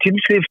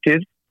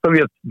 1950s,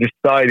 Soviets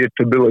decided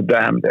to build a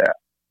dam there.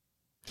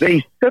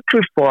 They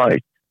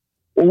sacrificed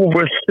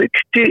over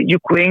 60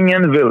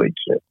 Ukrainian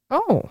villages.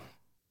 Oh.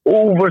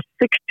 Over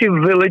 60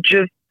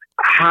 villages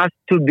has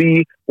to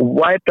be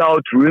wiped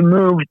out,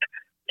 removed,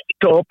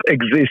 stop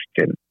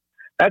existing.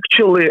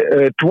 Actually,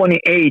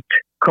 28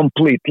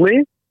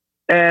 completely,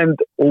 and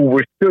over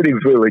 30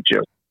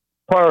 villages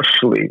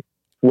partially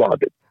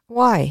flooded.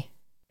 Why?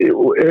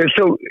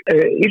 So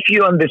if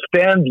you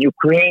understand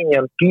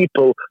Ukrainian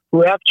people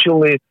who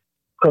actually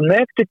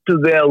connected to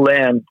their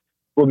land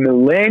for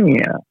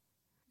millennia,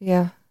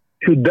 Yeah.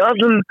 who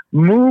doesn't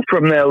move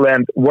from their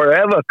land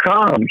wherever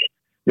comes,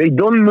 they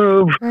don't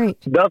move. Right.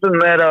 Doesn't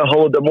matter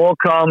Holodomor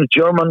comes,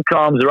 German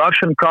comes,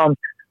 Russian comes.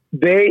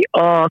 They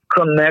are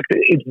connected.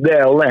 It's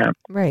their land.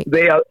 Right.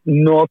 They are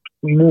not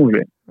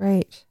moving.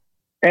 Right.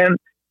 And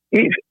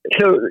if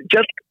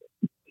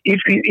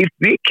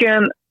we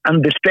can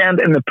understand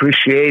and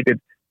appreciate it,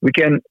 we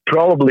can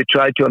probably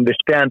try to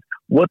understand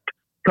what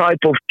type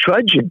of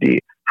tragedy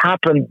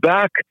happened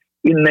back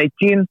in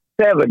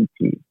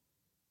 1970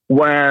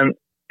 when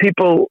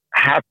people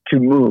had to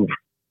move,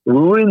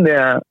 ruin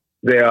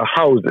their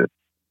houses,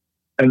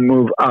 and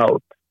move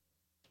out.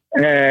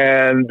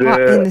 And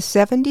in the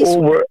 70s?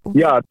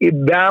 The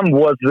dam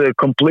was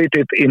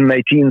completed in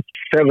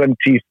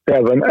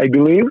 1977, I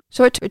believe.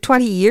 So at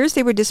 20 years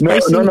they were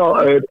displacing?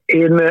 No.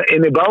 In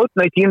about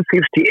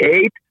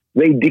 1958,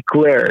 they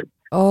declared.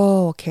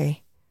 Oh,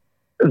 okay.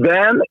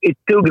 Then it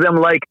took them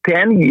like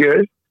 10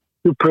 years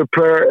to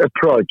prepare a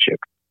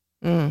project.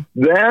 Mm.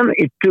 Then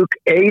it took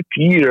 8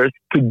 years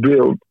to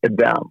build a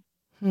dam.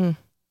 Mm.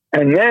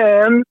 And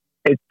then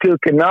it took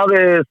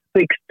another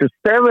 6 to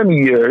 7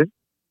 years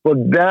for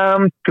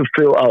them to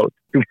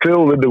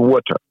fill with the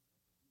water.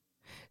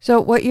 So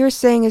what you're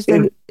saying is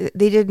then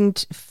they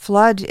didn't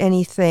flood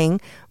anything,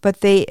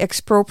 but they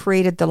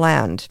expropriated the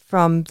land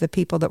from the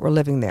people that were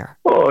living there.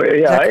 Oh,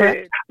 yeah.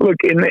 Look,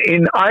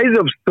 in eyes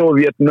of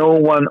Soviet, no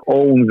one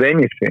owns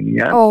anything,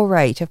 yeah? Oh,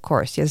 right, of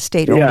course. Yeah, the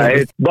state owned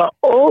everything. But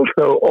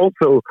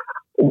also,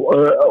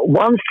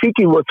 one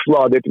city was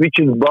flooded, which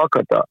is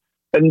Bogota.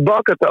 And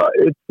Bogota,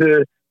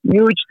 it's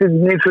huge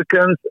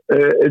significance.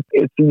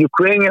 It's a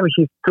Ukrainian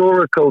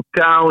historical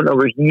town of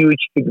a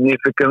huge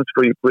significance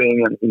for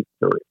Ukrainian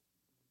history.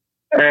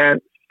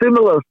 And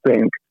similar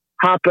thing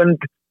happened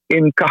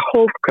in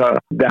Kakhovka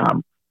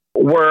Dam,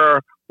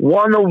 where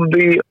one of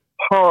the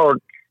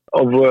parts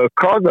of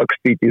Kazakh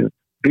cities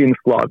being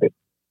flooded.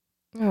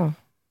 Oh.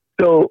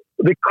 So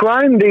the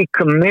crime they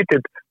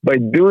committed by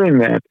doing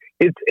that,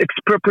 it's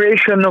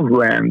expropriation of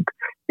land.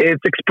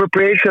 It's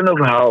expropriation of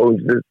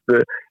houses.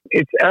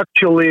 It's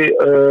actually,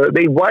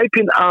 they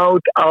wiping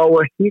out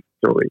our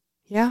history.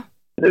 Yeah.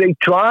 They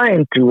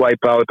trying to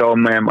wipe out our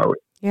memory.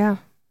 Yeah.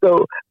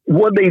 So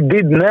what they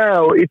did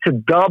now, it's a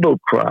double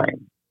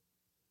crime.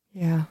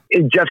 Yeah.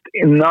 It's just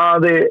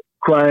another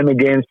crime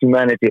against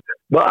humanity.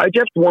 But I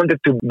just wanted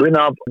to bring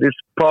up this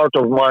part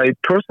of my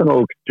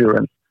personal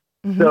experience.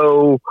 Mm-hmm.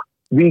 So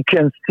we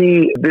can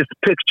see this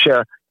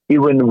picture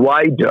even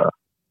wider.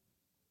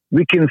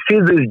 We can see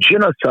this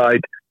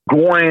genocide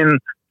going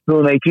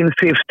through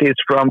 1950s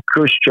from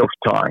Khrushchev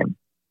time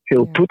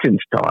till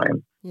Putin's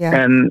time. Yeah.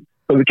 And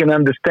so we can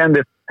understand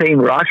the same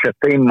Russia,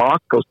 same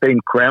Moscow, same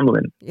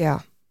Kremlin. Yeah.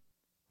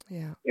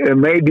 Yeah.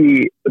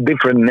 Maybe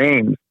different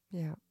names.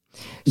 Yeah.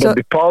 But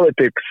the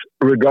politics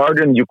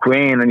regarding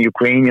Ukraine and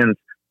Ukrainians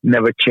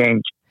never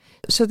changed.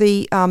 So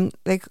the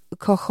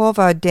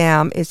Kakhovka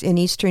Dam is in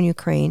eastern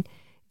Ukraine.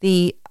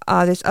 The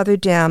this other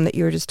dam that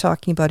you were just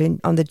talking about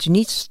on the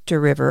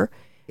Dniester River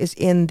is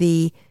in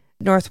the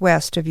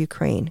northwest of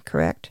Ukraine,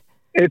 correct?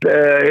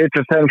 It's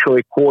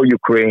essentially core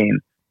Ukraine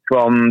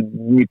from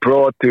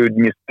Dnipro to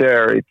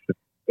Dniester. It's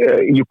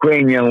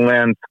Ukrainian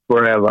land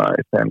forever.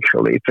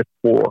 Essentially, it's a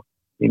core.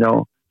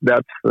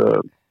 That's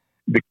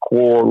the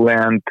core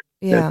land.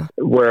 Yeah.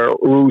 Where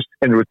Rus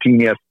and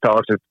Ruthenia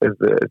started as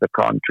a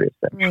country,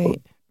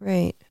 essentially.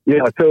 Right.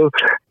 Yeah, so,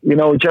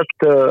 just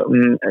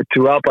to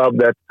wrap up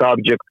that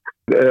subject,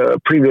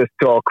 previous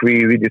talk,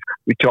 we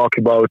talked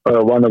about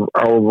one of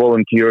our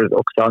volunteers,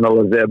 Oksana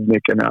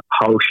Lazebnik, and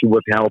how she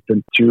was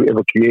helping to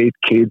evacuate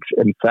kids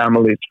and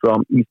families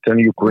from eastern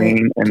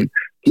Ukraine, and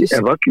she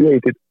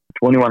evacuated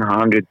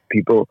 2,100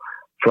 people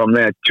from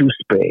there to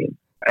Spain.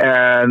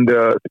 and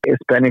the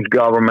Spanish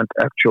government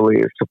actually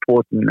is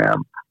supporting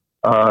them,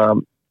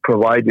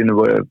 providing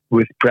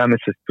with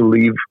premises to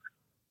live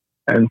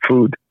and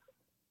food.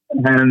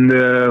 And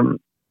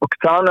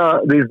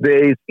Oksana these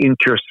days in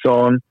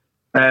Kherson,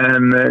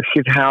 and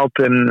she's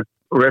helping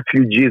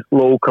refugees,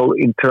 local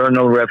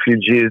internal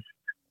refugees,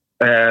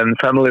 and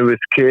family with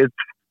kids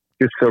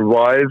to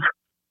survive,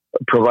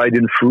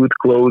 providing food,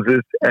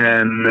 clothes,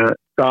 and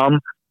some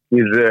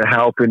is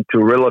helping to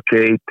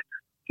relocate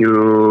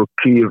to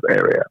Kyiv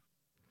area,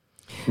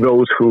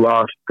 those who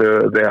lost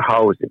their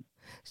housing.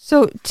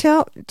 So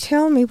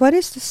tell me, what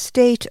is the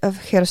state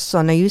of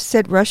Kherson? Now, you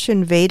said Russia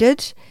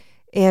invaded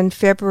in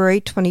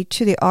February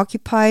 22, they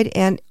occupied,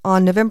 and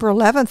on November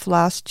 11th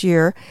last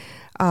year,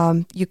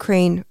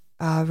 Ukraine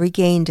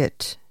regained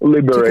it.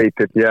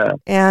 Liberated, yeah.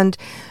 And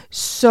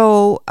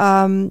so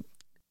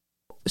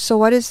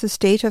what is the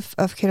state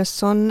of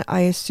Kherson?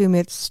 I assume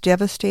it's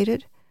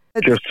devastated?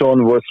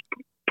 Kherson was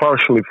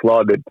partially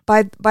flooded.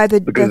 By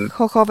the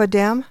Khokhova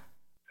Dam?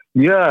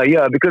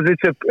 Yeah, because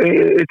it's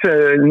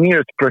a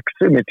near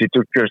proximity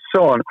to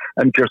Kherson,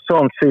 and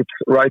Kherson sits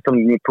right on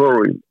the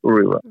Dnipro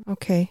River.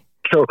 Okay.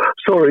 So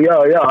sorry,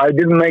 yeah, I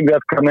didn't make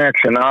that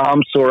connection.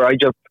 I'm sorry. I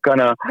just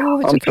kind of.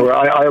 I'm sorry.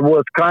 I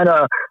was kind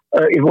of.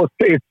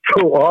 It's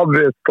so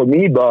obvious for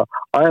me, but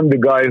I am the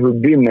guy who's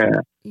been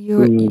there,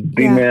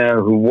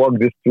 there, who walked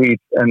the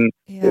streets, and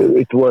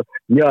it was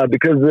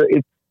because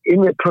it's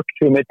in the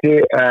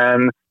proximity,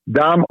 and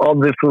dam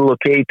obviously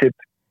located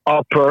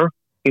upper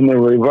in the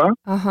river.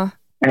 And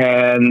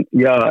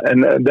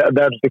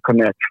that's the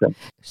connection.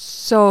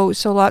 So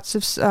lots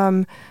of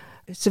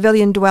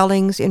civilian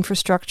dwellings,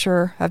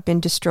 infrastructure have been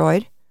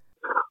destroyed.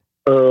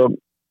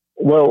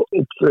 Well,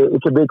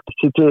 it's a big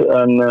city,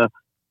 and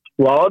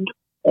flood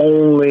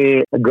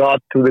only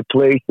got to the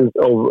places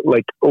of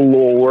like a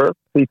lower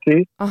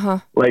city,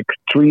 like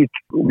streets.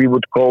 We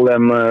would call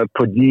them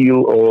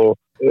Podil or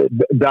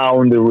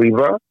down the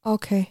river.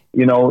 Okay.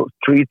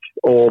 Streets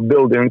or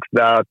buildings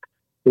that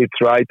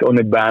it's right on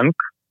a bank.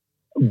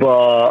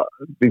 But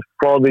the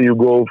further you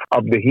go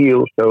up the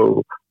hill,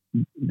 so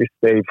the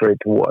safer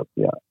it was.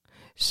 Yeah.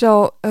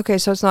 So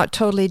it's not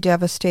totally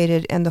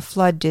devastated, and the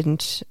flood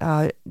didn't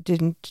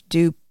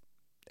do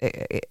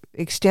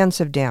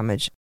extensive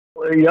damage.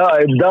 Yeah,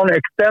 it's done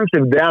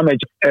extensive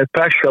damage,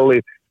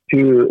 especially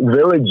to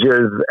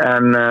villages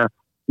and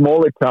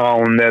smaller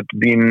towns that's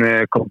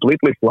been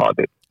completely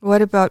flooded.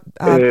 What about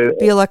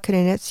Bila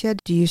Krynytsia?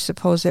 Do you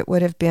suppose it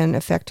would have been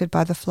affected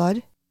by the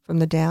flood from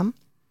the dam?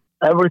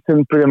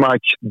 Everything pretty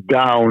much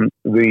down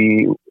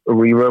the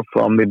river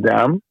from the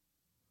dam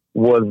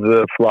was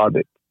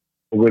flooded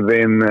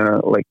within,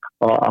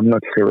 I'm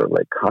not sure,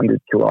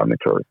 100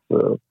 kilometers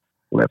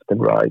left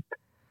and right.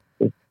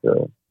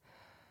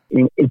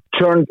 It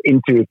turned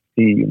into a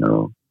sea,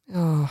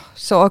 Oh,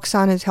 so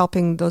Oksana is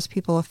helping those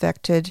people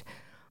affected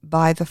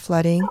by the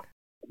flooding?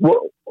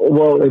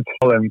 Well, its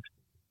Poland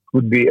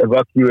could be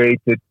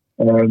evacuated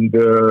and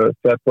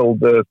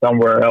settled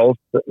somewhere else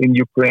in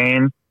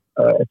Ukraine,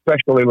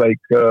 especially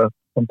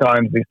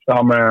sometimes the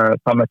summer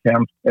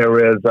camp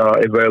areas are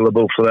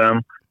available for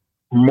them.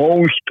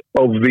 Most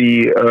of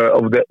the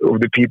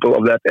people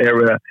of that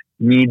area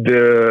need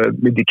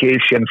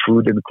medication,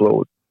 food, and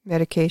clothes.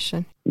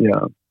 Medication.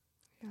 Yeah.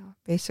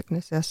 Basic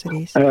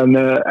necessities. And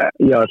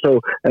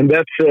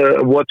that's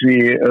what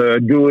we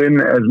doing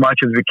as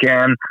much as we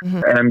can.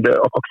 Mm-hmm. And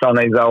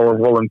Oksana is our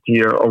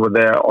volunteer over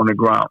there on the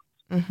ground.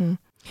 Mm-hmm.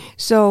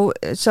 So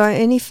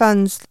any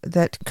funds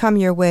that come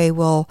your way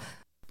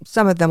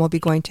some of them will be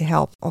going to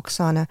help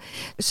Oksana.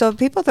 So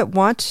people that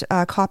want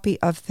a copy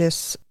of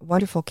this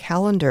wonderful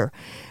calendar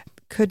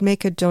could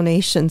make a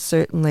donation,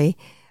 certainly,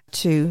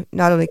 to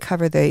not only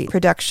cover the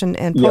production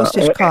and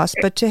postage costs,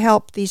 but to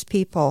help these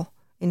people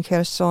in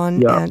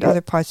Kherson and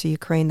other parts of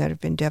Ukraine that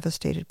have been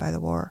devastated by the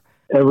war.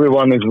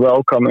 Everyone is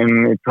welcome,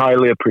 and it's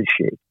highly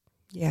appreciated.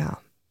 Yeah.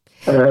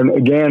 And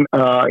again,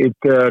 it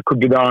could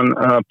be done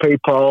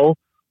PayPal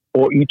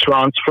or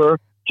e-transfer.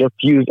 Just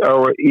use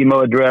our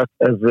email address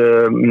as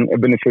a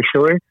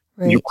beneficiary,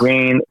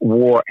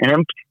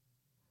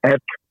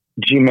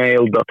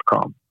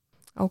 ukrainewaramp@gmail.com.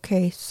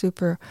 Okay,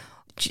 super.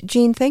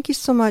 Jean, thank you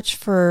so much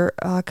for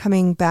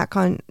coming back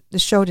on the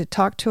show to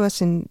talk to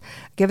us and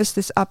give us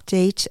this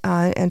update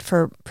and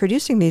for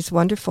producing these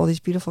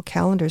beautiful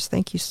calendars.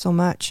 Thank you so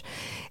much.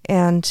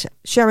 And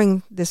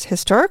sharing this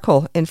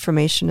historical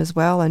information as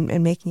well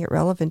and making it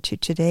relevant to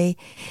today.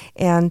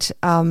 And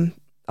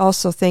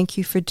also, thank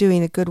you for doing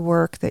the good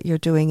work that you're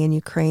doing in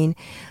Ukraine,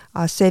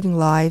 saving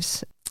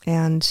lives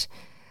and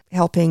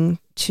helping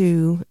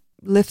to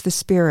lift the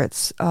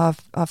spirits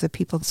of the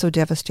people so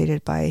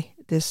devastated by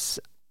this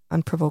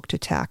unprovoked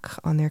attack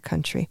on their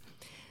country.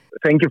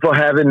 Thank you for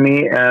having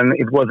me, and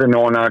it was an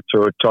honor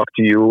to talk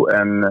to you,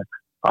 and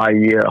I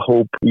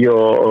hope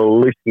your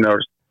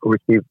listeners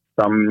receive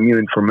some new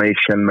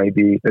information,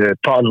 maybe a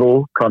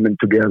puzzle coming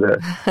together,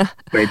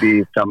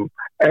 maybe some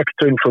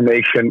extra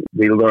information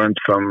they learned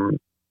from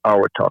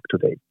our talk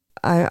today.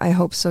 I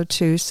hope so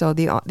too. So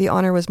the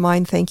honor was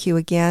mine. Thank you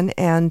again,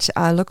 and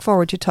I look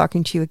forward to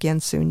talking to you again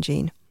soon,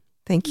 Jean.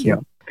 Thank you. Yeah,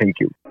 thank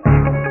you.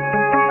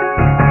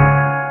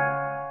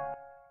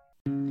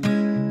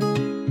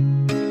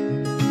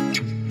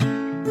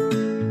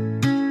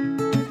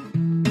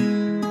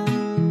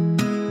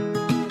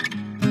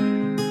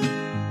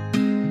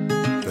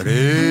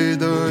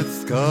 Прийдуть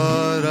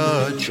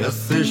скоро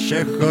часи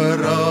ще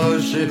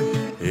хороші,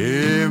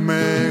 і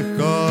ми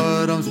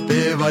хором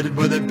співать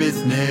буде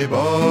пісні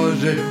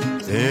Божі.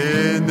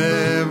 Ти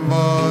не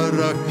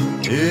ворог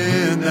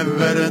і не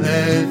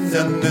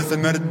вернеться, не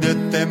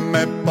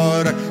смердитиме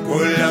порох,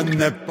 куля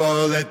не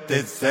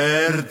полетить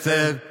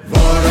серце.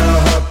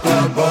 Ворога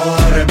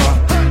поборемо,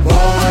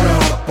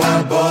 ворога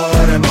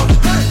поборемо,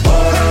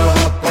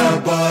 ворога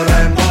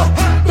поборемо,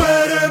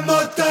 беремо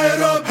та й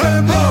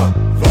робимо.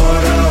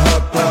 Ворога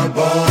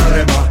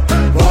поборемо,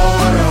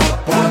 ворога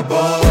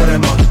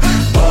поборемо,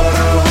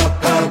 ворога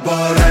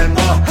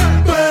поборемо,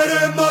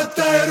 беремо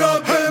та й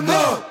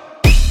робимо.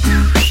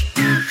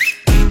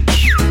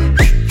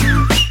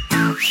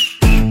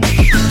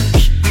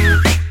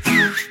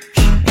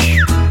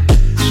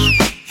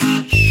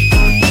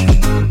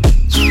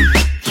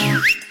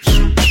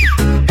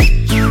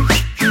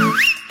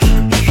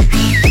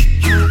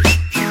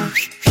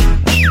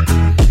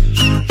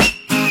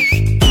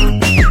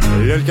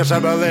 Люлька,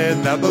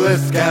 шабалина,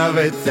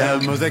 блискавиця,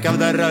 музика в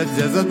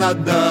дорозі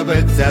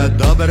знадобиться.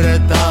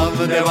 Добре там,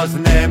 де вас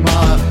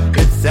нема,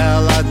 від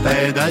села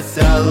та й до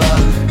села,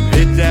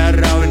 від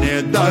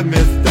деревні до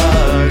міста,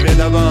 від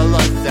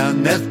волосся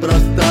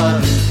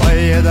неспроста.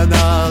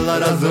 Поєднала,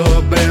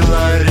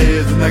 розгубила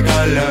різна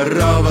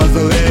кольорова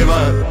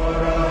злива.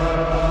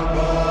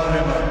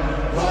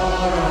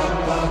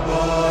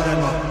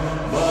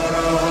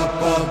 Ворога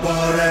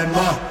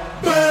поборемо,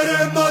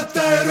 беремо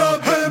та й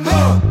робимо.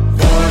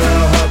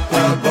 Ворога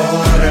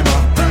поборемо,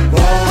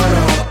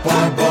 ворога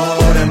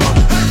поборемо,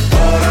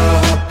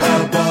 ворога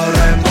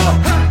поборемо,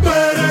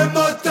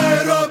 беремо та й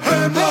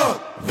робимо.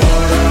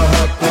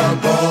 Ворога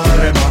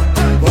поборемо,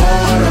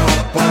 ворога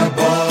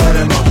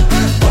поборемо,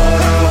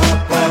 ворога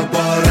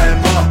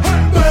поборемо,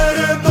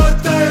 беремо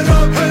та й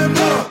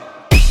робимо.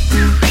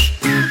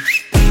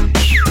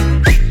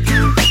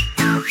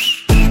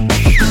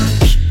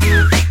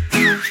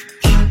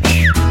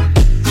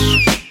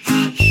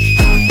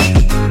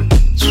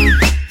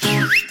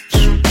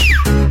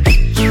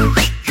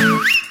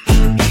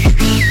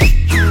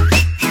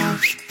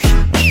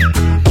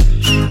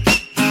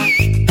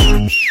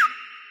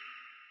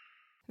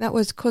 That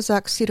was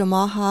Kozak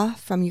Siromaha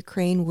from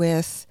Ukraine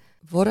with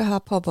Voroha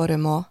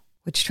Poboremo,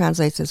 which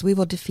translates as "We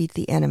will defeat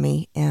the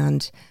enemy."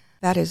 And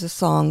that is a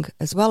song,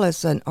 as well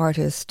as an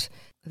artist,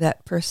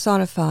 that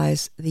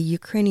personifies the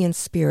Ukrainian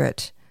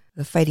spirit,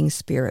 the fighting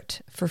spirit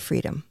for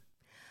freedom.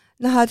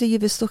 Нагадую,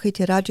 ви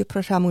слухаєте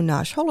радіопрограму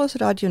 «Наш Холос»,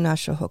 радіо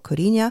нашого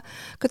коріння,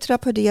 котра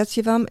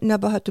подається вам на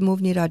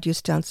багатомовній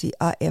радіостанції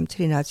АМ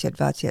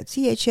 1320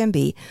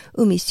 CHMB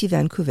у місті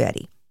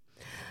Ванкувері.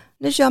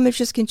 На жаль, ми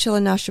вже скінчили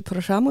нашу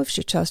програму,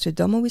 вже час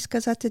додому і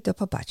сказати до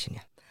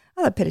побачення.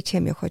 Але перед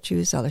тим я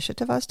хочу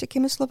залишити вас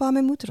такими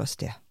словами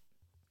мудрості.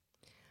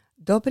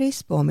 Добрий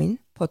спомін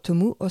по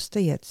тому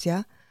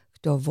остається,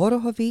 хто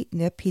ворогові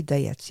не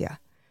піддається.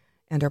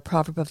 And our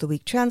proverb of the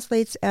week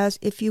translates as,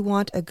 if you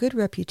want a good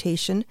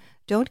reputation,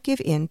 don't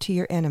give in to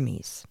your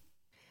enemies.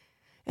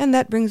 And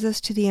that brings us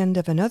to the end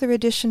of another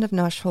edition of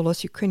Nash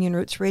Holos Ukrainian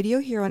Roots Radio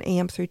here on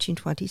AM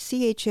 1320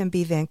 CHMB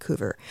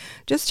Vancouver.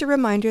 Just a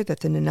reminder that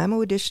the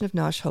Nanaimo edition of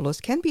Nash Holos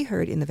can be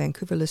heard in the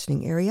Vancouver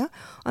listening area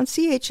on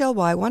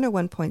CHLY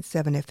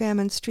 101.7 FM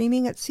and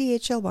streaming at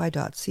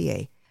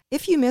chly.ca.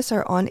 If you miss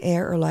our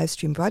on-air or live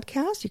stream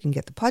broadcast, you can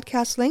get the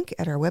podcast link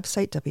at our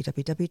website,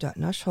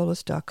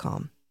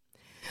 www.nashholos.com.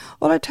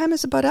 Well, our time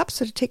is about up,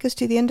 so to take us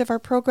to the end of our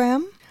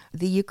program,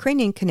 the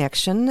Ukrainian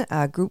Connection,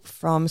 a group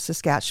from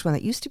Saskatchewan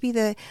that used to be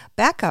the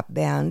backup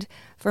band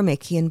for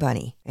Mickey and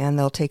Bunny, and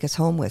they'll take us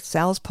home with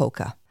Sal's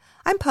Polka.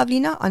 I'm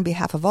Pavlina. On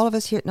behalf of all of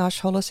us here at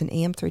Nash Holos and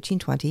AM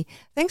 1320,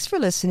 thanks for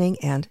listening,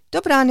 and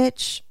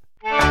Dobranich!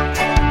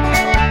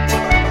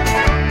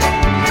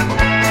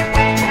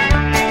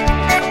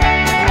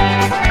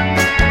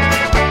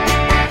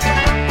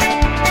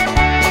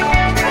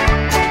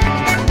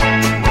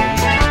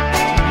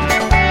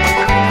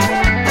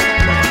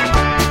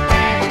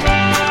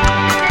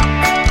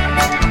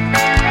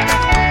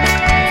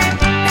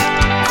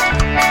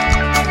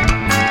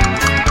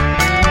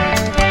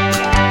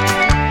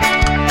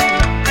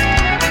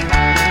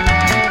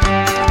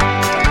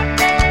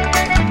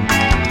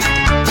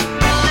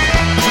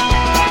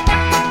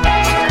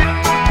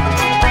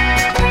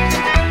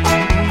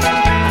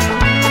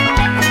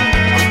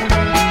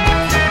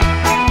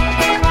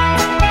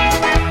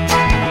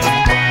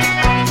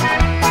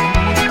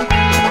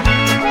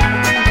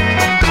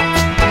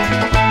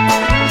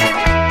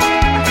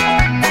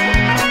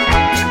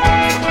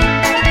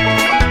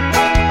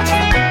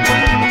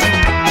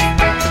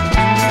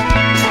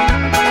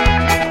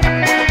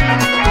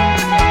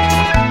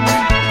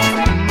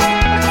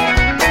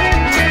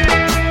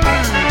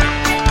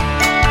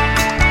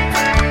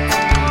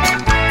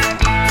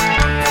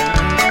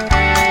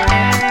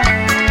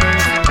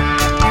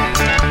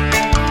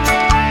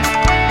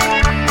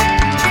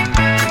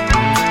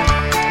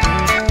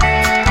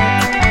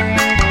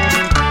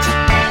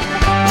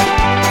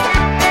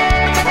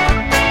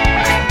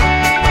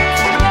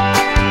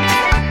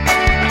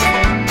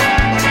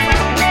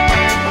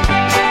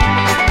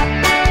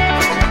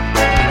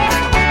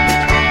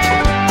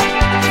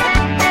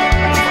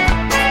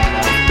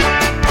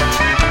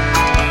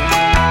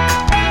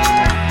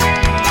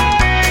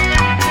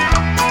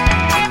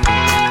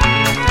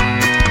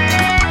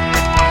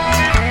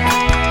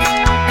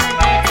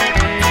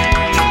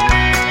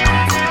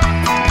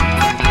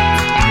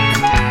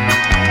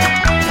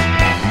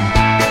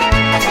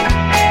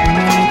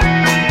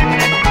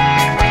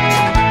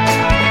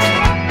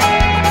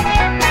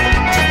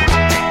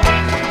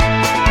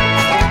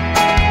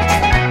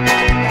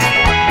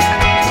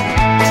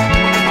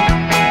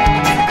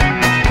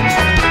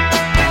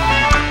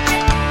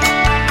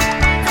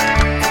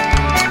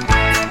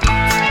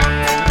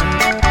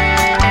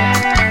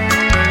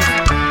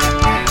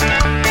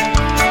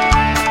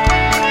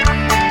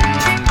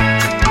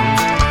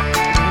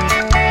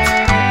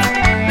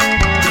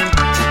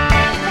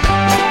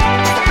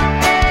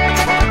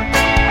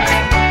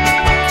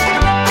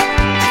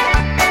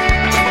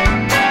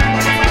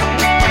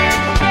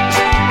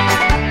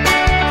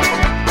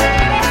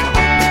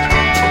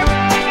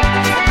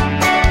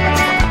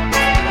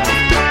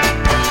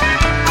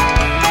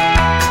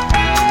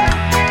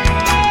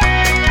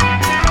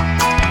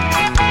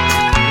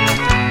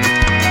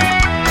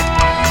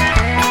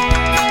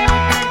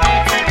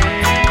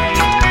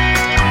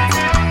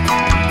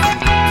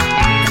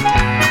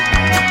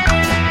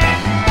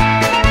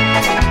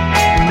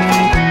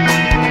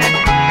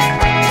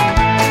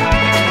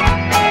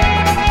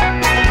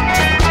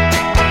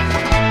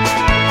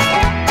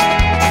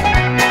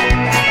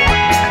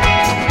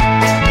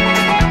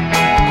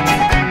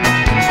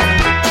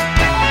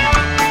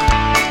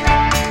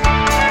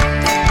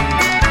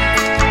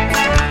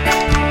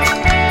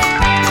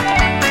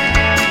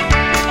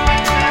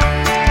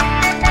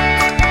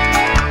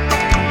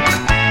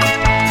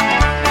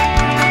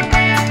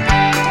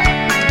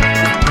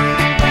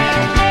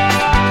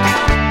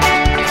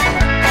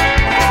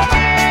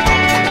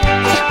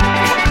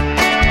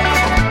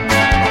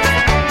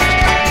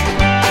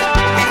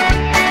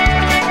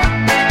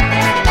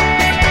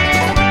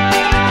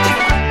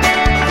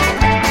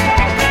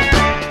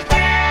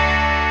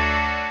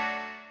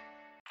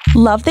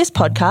 Love this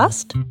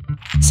podcast?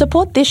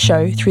 Support this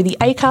show through the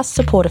Acast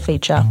supporter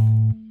feature.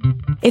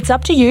 It's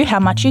up to you how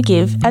much you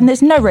give, and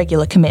there's no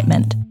regular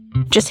commitment.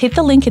 Just hit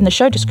the link in the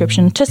show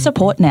description to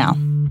support now.